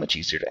 It's actually much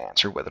easier to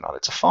answer whether or not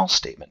it's a false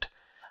statement.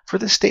 For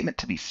this statement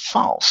to be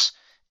false,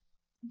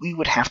 we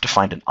would have to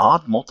find an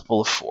odd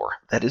multiple of 4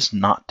 that is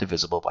not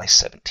divisible by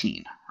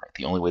 17. Right?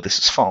 The only way this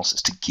is false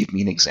is to give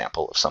me an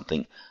example of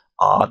something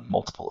odd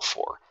multiple of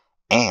 4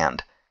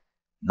 and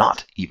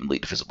not evenly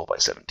divisible by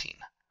 17.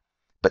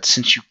 But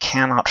since you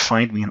cannot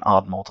find me an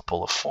odd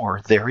multiple of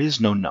 4, there is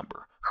no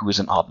number who is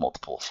an odd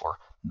multiple of 4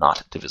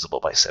 not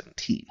divisible by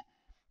 17.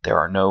 There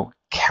are no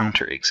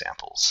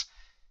counterexamples.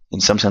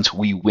 In some sense,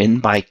 we win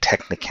by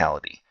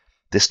technicality.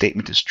 This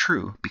statement is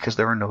true because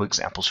there are no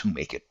examples who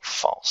make it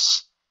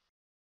false.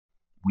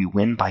 We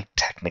win by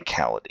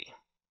technicality.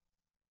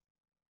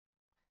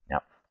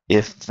 Now,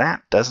 if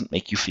that doesn't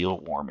make you feel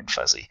warm and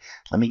fuzzy,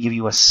 let me give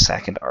you a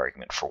second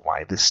argument for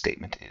why this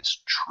statement is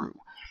true,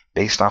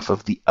 based off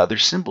of the other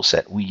symbol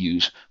set we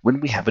use when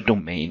we have a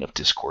domain of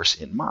discourse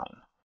in mind.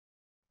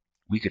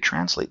 We could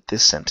translate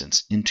this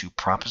sentence into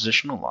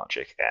propositional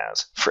logic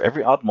as, for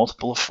every odd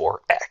multiple of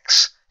 4,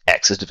 x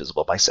is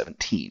divisible by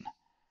 17.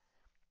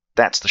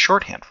 That's the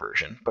shorthand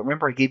version, but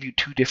remember I gave you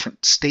 2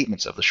 different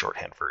statements of the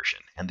shorthand version,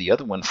 and the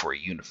other one for a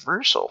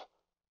universal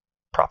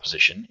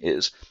proposition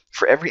is,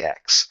 for every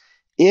x,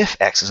 if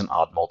x is an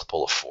odd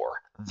multiple of 4,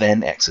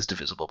 then x is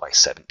divisible by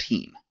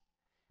 17.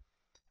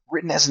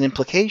 Written as an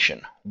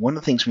implication, one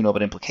of the things we know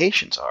about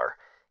implications are,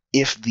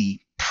 if the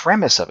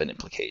premise of an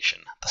implication,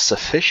 the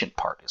sufficient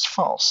part, is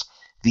false,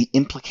 the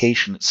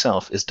implication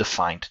itself is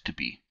defined to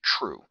be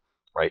true,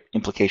 right?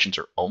 Implications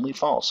are only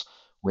false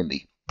when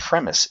the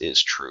premise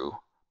is true,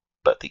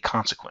 but the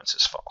consequence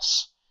is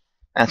false.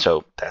 And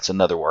so that's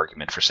another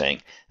argument for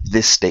saying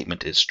this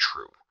statement is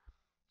true.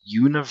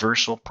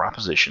 Universal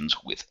propositions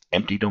with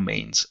empty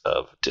domains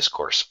of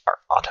discourse are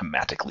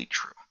automatically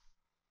true.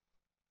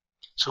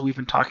 So we've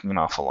been talking an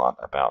awful lot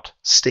about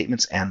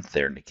statements and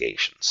their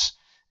negations.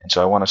 And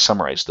so I want to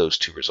summarize those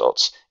two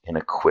results in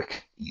a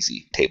quick,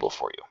 easy table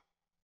for you.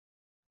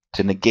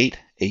 To negate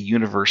a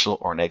universal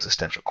or an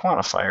existential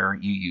quantifier,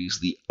 you use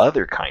the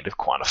other kind of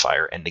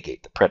quantifier and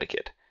negate the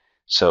predicate.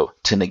 So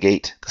to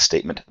negate the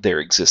statement, there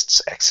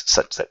exists x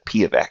such that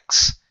p of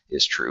x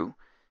is true,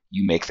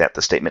 you make that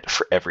the statement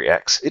for every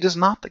x. It is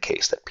not the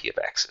case that p of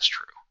x is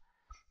true.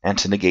 And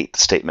to negate the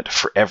statement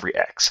for every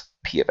x,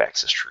 p of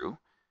x is true,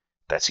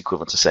 that's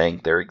equivalent to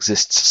saying there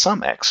exists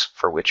some x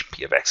for which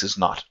p of x is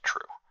not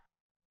true.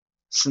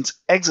 Since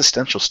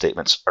existential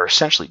statements are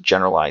essentially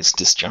generalized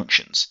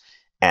disjunctions,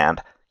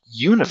 and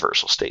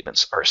universal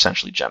statements are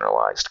essentially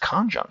generalized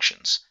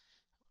conjunctions,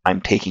 I'm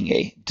taking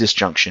a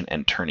disjunction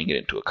and turning it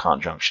into a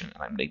conjunction,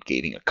 and I'm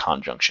negating a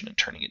conjunction and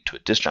turning it into a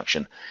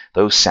disjunction.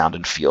 Those sound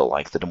and feel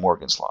like the De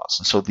Morgan's laws,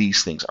 and so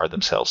these things are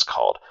themselves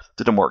called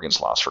the De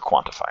Morgan's laws for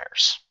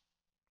quantifiers.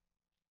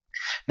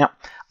 Now,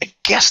 I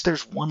guess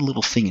there's one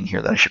little thing in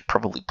here that I should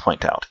probably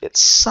point out.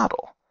 It's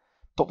subtle,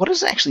 but what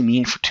does it actually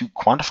mean for two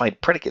quantified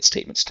predicate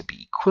statements to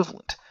be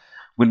equivalent?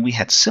 When we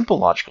had simple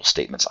logical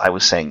statements, I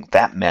was saying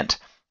that meant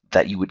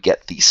that you would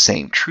get these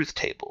same truth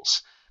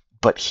tables.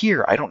 But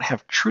here, I don't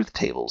have truth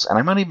tables, and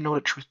I might even know what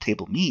a truth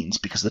table means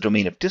because the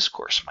domain of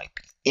discourse might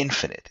be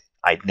infinite.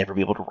 I'd never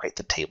be able to write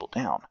the table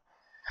down.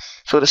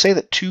 So to say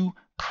that two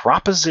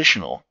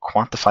propositional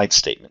quantified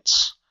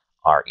statements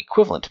are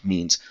equivalent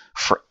means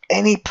for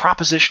any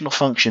propositional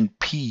function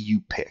P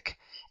you pick,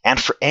 and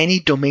for any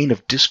domain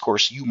of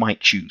discourse you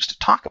might choose to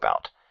talk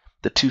about,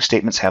 the two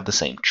statements have the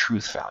same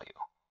truth value.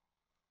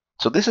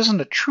 So this isn't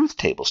a truth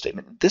table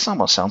statement. This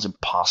almost sounds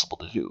impossible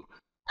to do.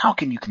 How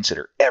can you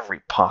consider every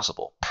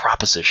possible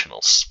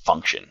propositional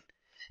function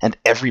and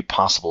every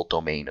possible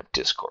domain of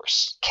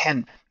discourse?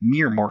 Can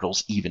mere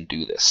mortals even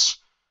do this?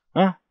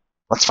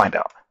 Let's find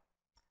out.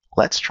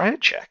 Let's try to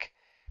check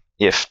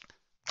if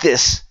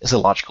this is a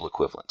logical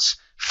equivalence.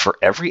 For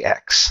every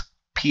x,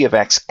 p of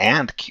x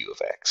and q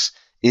of x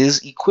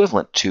is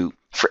equivalent to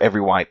for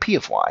every y, p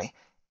of y,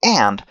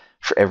 and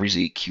for every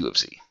z, q of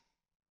z.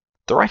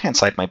 The right-hand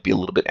side might be a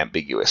little bit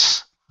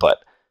ambiguous, but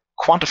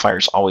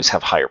quantifiers always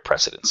have higher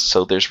precedence,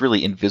 so there's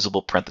really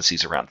invisible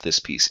parentheses around this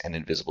piece and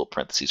invisible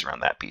parentheses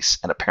around that piece,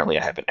 and apparently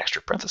I have an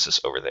extra parenthesis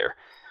over there,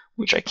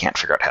 which I can't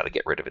figure out how to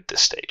get rid of at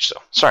this stage, so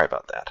sorry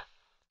about that.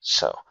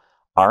 So,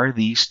 are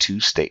these two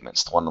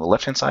statements, the one on the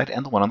left-hand side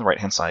and the one on the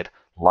right-hand side,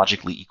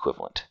 logically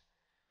equivalent?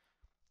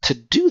 To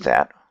do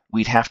that,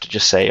 we'd have to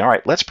just say, all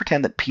right, let's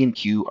pretend that p and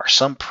q are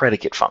some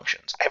predicate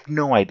functions. I have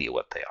no idea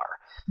what they are.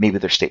 Maybe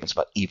they're statements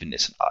about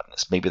evenness and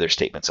oddness. Maybe they're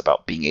statements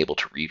about being able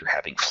to read or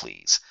having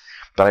fleas.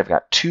 But I've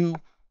got two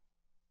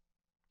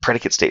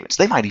predicate statements.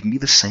 They might even be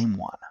the same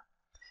one.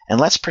 And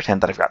let's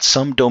pretend that I've got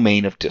some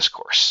domain of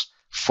discourse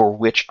for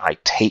which I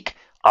take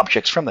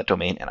objects from that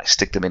domain and I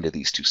stick them into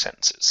these two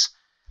sentences.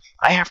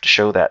 I have to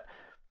show that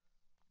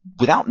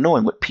without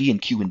knowing what P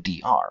and Q and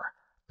D are,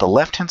 the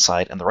left-hand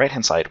side and the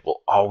right-hand side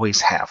will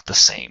always have the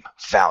same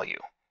value.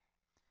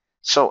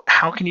 So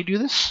how can you do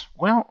this?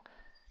 Well,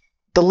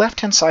 the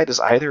left-hand side is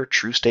either a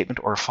true statement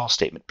or a false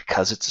statement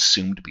because it's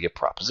assumed to be a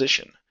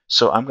proposition.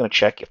 So I'm going to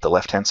check if the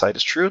left-hand side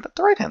is true, that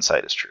the right-hand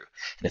side is true.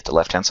 And if the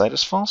left-hand side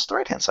is false, the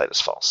right-hand side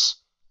is false.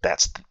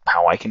 That's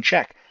how I can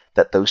check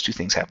that those two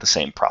things have the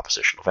same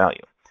propositional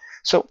value.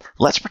 So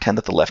let's pretend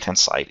that the left-hand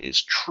side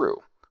is true.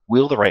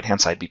 Will the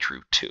right-hand side be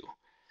true too?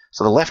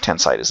 So the left-hand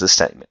side is this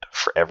statement.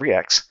 For every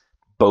x,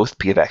 both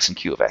p of x and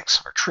q of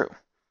x are true.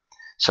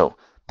 So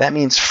that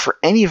means for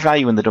any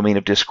value in the domain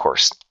of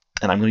discourse,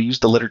 and I'm going to use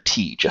the letter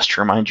t just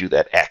to remind you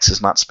that x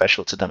is not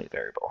special, it's a dummy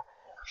variable.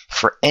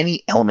 For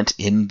any element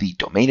in the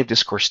domain of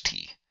discourse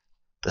t,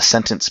 the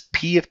sentence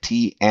p of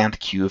t and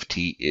q of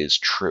t is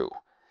true.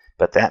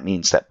 But that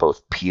means that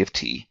both p of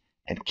t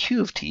and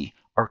q of t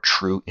are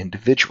true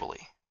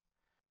individually.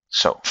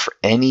 So for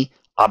any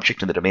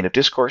object in the domain of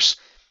discourse,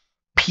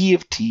 p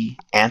of t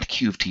and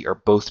q of t are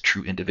both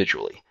true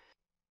individually.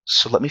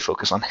 So let me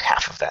focus on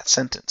half of that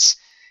sentence.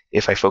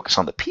 If I focus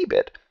on the p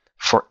bit,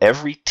 for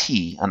every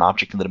t, an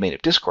object in the domain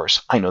of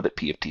discourse, I know that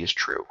p of t is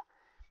true.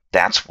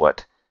 That's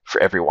what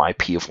for every y,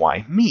 p of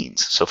y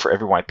means. So for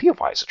every y, p of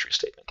y is a true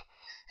statement.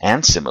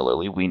 And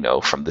similarly, we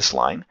know from this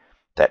line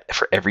that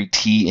for every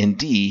t in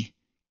D,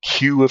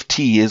 q of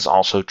t is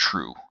also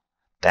true.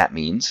 That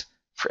means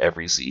for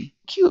every z,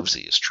 q of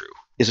z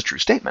is a true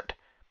statement.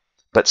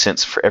 But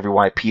since for every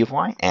y, p of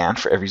y and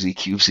for every z,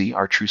 q of z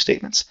are true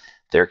statements,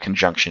 their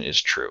conjunction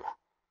is true.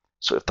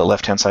 So if the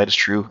left-hand side is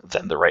true,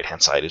 then the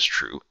right-hand side is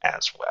true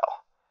as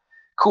well.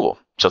 Cool.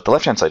 So if the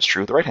left-hand side is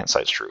true, the right-hand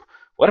side is true.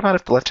 What about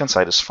if the left-hand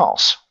side is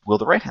false? Will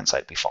the right-hand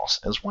side be false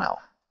as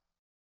well?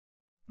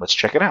 Let's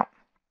check it out.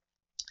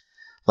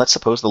 Let's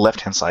suppose the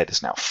left-hand side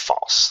is now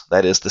false.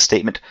 That is, the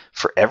statement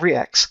for every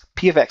x,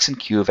 p of x and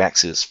q of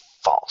x is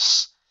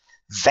false.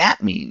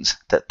 That means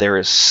that there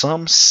is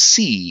some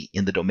c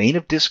in the domain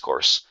of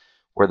discourse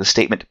where the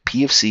statement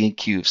p of c and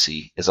q of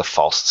c is a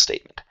false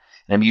statement.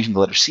 And I'm using the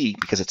letter c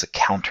because it's a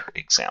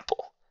counterexample,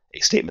 a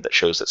statement that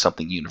shows that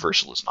something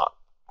universal is not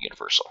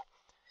universal.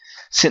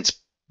 Since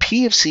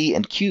p of c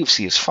and q of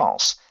c is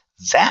false,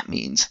 that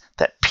means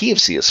that p of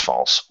c is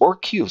false, or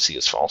q of c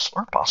is false,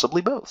 or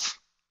possibly both.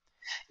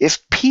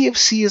 If p of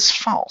c is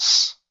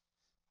false,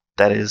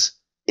 that is,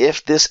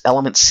 if this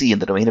element c in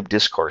the domain of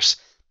discourse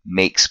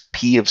makes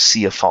p of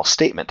c a false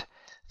statement,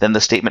 then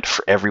the statement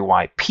for every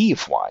y p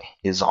of y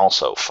is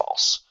also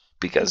false,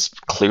 because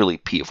clearly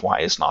p of y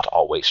is not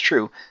always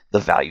true. The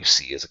value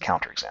c is a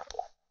counterexample.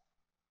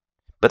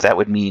 But that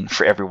would mean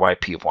for every y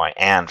p of y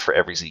and for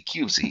every z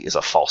q of z is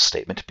a false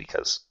statement,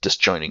 because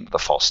disjoining the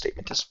false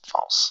statement is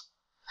false.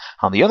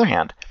 On the other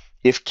hand,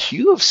 if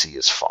q of c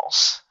is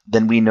false,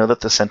 then we know that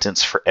the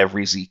sentence for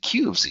every z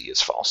q of z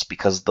is false,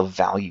 because the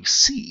value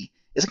c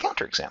is a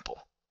counterexample.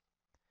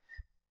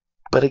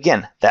 But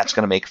again, that's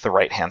going to make the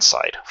right-hand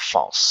side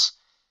false.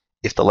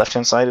 If the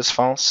left-hand side is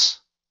false,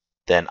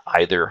 then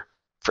either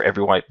for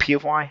every y p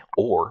of y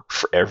or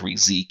for every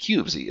z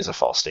q of z is a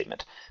false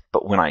statement.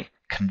 But when I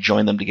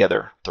conjoin them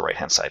together, the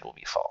right-hand side will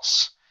be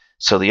false.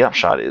 So the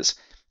upshot is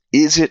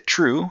it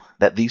true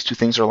that these two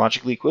things are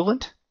logically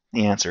equivalent?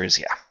 The answer is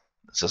yeah.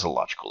 This is a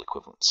logical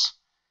equivalence.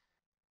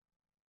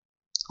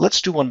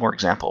 Let's do one more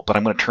example, but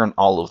I'm going to turn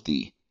all of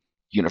the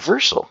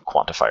universal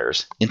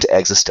quantifiers into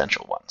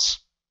existential ones.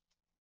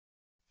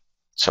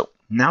 So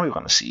now we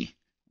want to see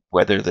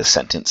whether the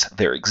sentence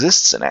there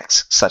exists an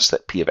x such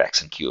that p of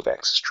x and q of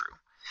x is true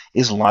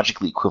is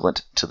logically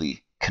equivalent to the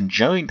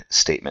conjoined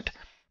statement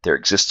there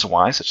exists a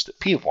y such that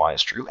p of y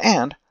is true,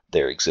 and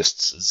there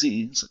exists a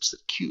z such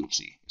that q of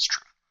z is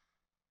true.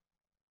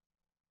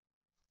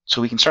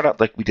 So we can start out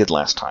like we did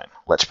last time.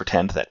 Let's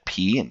pretend that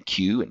p and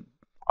q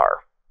are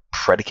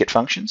predicate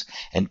functions,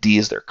 and d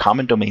is their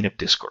common domain of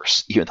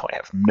discourse, even though I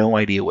have no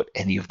idea what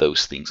any of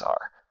those things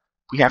are.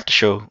 We have to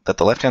show that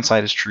the left-hand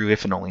side is true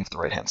if and only if the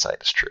right-hand side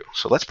is true.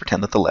 So let's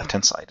pretend that the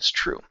left-hand side is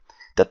true,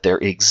 that there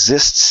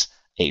exists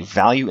a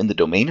value in the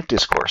domain of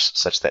discourse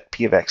such that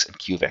p of x and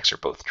q of x are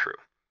both true.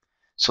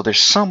 So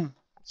there's some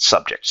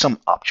subject, some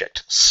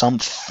object,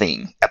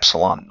 something,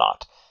 epsilon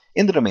naught,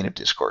 in the domain of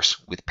discourse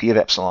with p of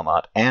epsilon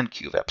naught and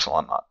q of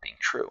epsilon naught being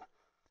true.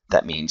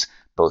 That means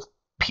both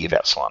p of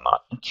epsilon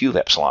naught and q of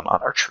epsilon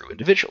naught are true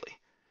individually.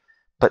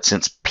 But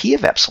since p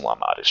of epsilon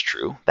naught is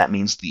true, that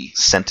means the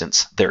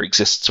sentence there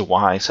exists a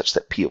y such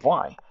that p of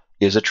y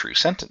is a true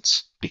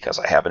sentence, because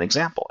I have an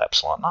example,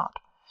 epsilon naught.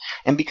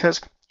 And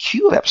because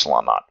q of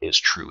epsilon naught is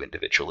true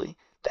individually,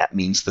 that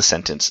means the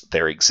sentence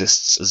there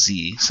exists a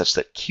z such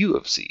that q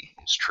of z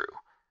is true.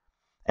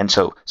 And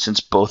so, since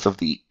both of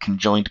the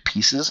conjoined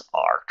pieces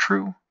are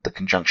true, the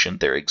conjunction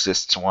there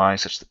exists y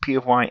such that p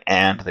of y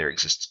and there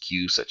exists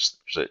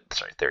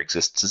there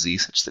exists z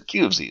such that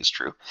q of z is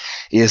true,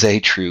 is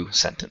a true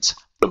sentence.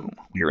 Boom,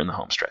 we are in the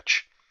home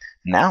stretch.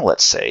 Now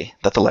let's say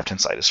that the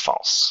left-hand side is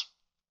false.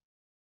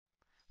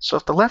 So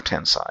if the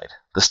left-hand side,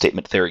 the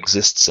statement there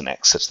exists an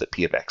x such that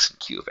p of x and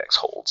q of x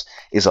holds,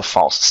 is a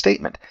false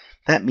statement,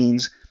 that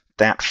means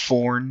that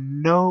for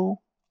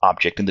no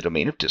object in the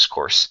domain of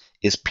discourse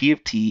is p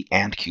of t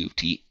and q of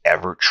t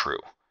ever true.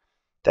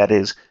 That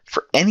is,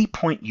 for any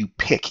point you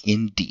pick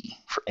in D,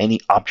 for any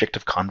object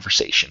of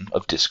conversation,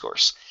 of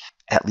discourse,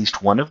 at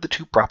least one of the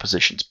two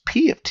propositions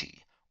p of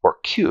t or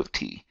q of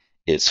t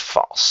is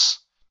false.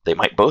 They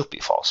might both be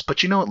false,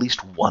 but you know at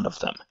least one of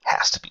them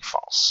has to be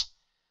false.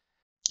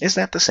 Is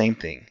that the same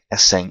thing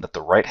as saying that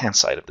the right-hand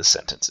side of the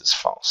sentence is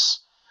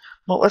false?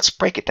 Well, let's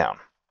break it down.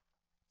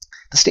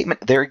 The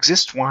statement, there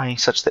exists y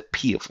such that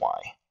p of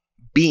y,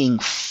 being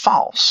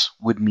false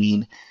would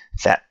mean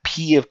that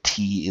p of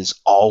t is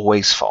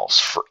always false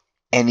for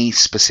any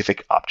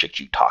specific object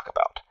you talk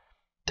about.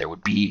 There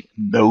would be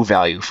no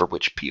value for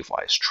which p of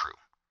y is true.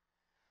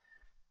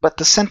 But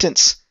the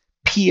sentence,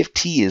 p of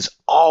t is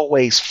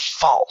always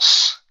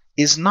false,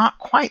 is not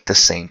quite the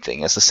same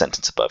thing as the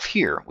sentence above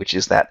here, which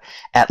is that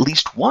at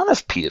least one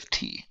of p of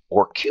t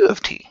or q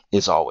of t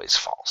is always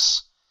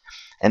false.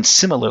 And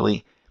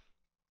similarly,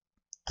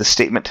 the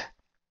statement,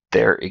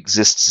 there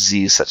exists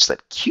z such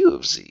that q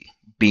of z,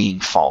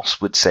 being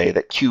false, would say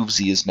that q of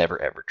z is never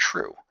ever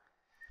true.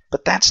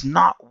 But that's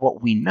not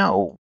what we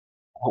know.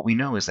 What we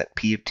know is that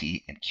p of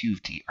t and q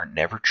of t are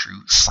never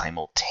true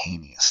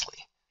simultaneously.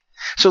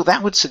 So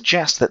that would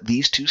suggest that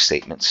these two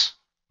statements,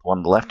 the one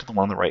on the left and the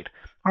one on the right,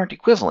 aren't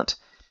equivalent.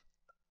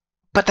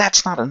 But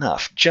that's not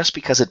enough. Just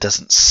because it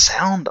doesn't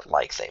sound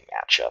like they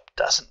match up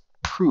doesn't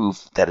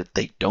prove that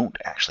they don't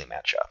actually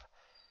match up.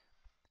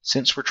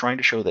 Since we're trying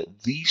to show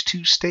that these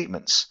two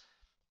statements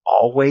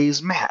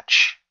always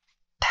match,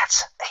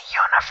 that's a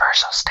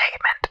universal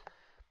statement.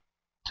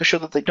 To show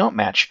that they don't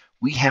match,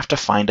 we have to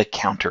find a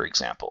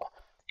counterexample.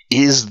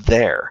 Is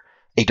there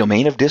a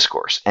domain of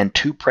discourse and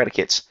two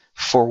predicates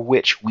for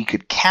which we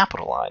could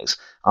capitalize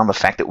on the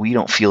fact that we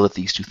don't feel that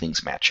these two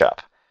things match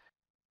up?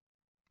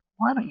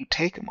 why don't you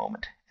take a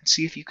moment and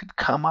see if you could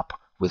come up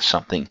with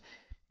something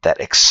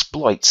that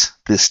exploits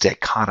this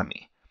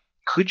dichotomy?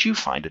 Could you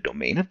find a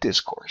domain of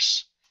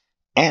discourse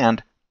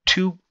and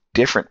two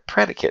different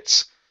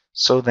predicates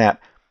so that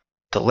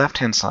the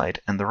left-hand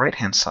side and the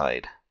right-hand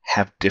side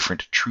have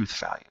different truth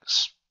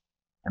values?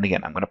 And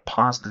again, I'm going to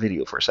pause the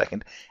video for a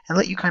second and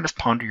let you kind of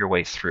ponder your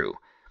way through.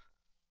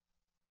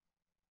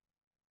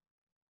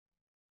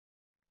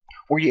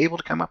 Were you able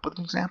to come up with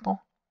an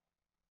example?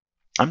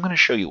 I'm going to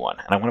show you one,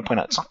 and I want to point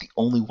out it's not the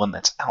only one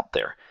that's out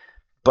there,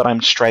 but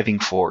I'm striving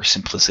for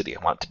simplicity.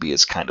 I want it to be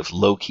as kind of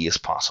low-key as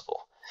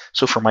possible.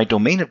 So for my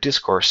domain of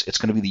discourse, it's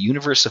going to be the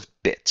universe of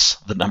bits,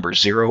 the number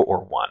 0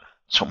 or 1.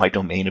 So my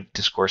domain of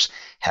discourse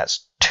has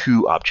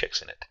two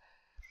objects in it.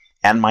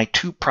 And my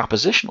two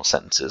propositional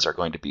sentences are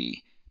going to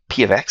be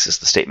P of x is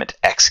the statement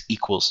x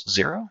equals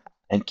 0,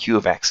 and Q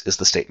of x is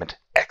the statement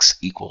x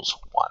equals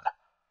 1.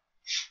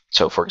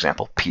 So, for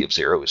example, P of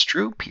 0 is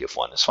true, P of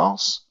 1 is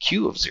false,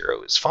 Q of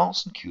 0 is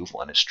false, and Q of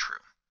 1 is true.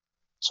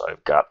 So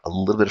I've got a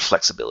little bit of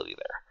flexibility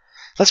there.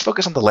 Let's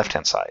focus on the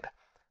left-hand side.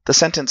 The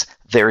sentence,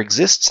 there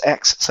exists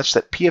x such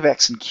that P of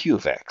x and Q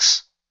of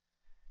x.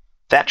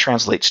 That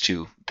translates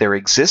to, there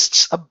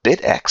exists a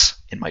bit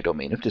x in my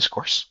domain of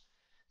discourse,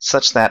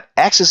 such that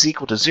x is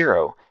equal to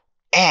 0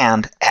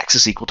 and x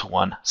is equal to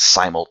 1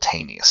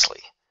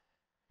 simultaneously.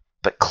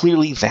 But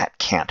clearly that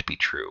can't be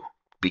true,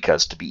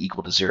 because to be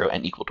equal to 0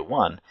 and equal to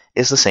 1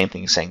 is the same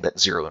thing as saying that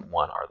 0 and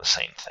 1 are the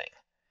same thing.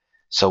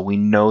 So we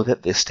know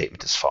that this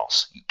statement is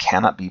false. You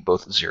cannot be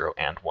both 0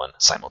 and 1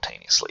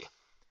 simultaneously.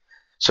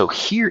 So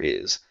here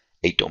is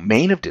a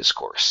domain of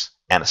discourse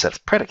and a set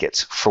of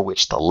predicates for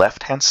which the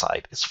left-hand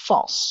side is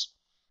false.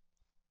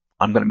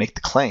 I'm going to make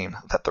the claim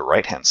that the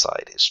right-hand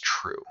side is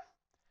true.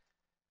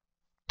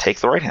 Take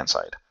the right-hand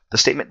side. The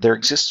statement, there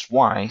exists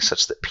y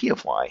such that P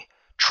of y,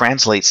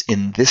 translates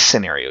in this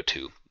scenario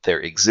to, there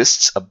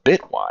exists a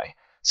bit y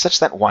such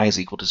that y is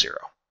equal to 0.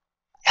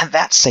 And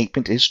that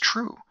statement is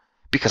true,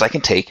 because I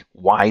can take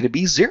y to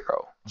be 0.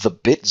 The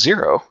bit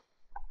 0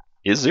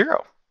 is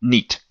 0.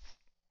 Neat.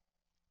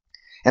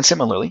 And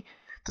similarly,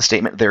 the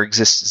statement, there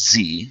exists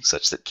z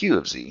such that Q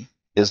of z,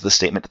 is the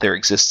statement, there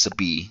exists a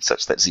b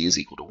such that z is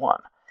equal to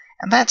 1.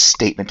 And that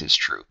statement is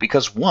true,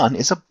 because 1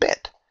 is a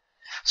bit.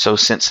 So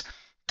since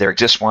there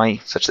exists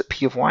y such that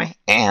P of y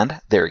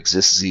and there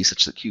exists z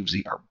such that Q of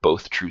z are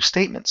both true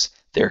statements,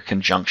 their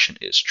conjunction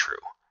is true.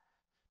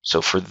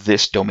 So for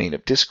this domain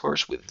of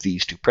discourse with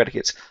these two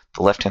predicates,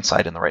 the left-hand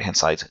side and the right-hand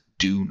sides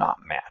do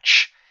not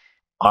match.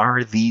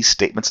 Are these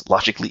statements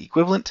logically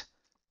equivalent?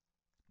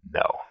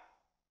 No.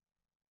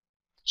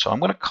 So I'm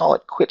going to call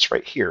it quits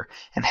right here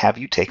and have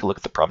you take a look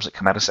at the problems that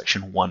come out of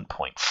section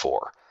 1.4.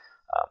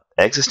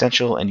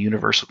 Existential and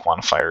universal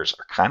quantifiers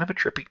are kind of a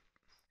trippy,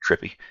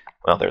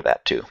 well, they're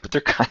that too, but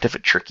they're kind of a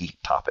tricky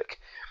topic.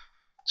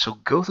 So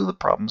go through the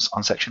problems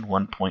on section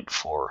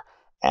 1.4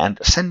 and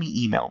send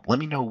me email. Let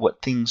me know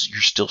what things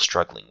you're still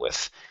struggling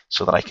with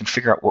so that I can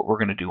figure out what we're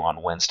going to do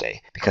on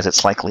Wednesday, because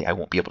it's likely I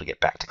won't be able to get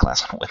back to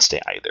class on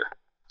Wednesday either.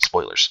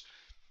 Spoilers.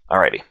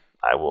 Alrighty,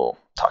 I will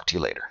talk to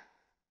you later.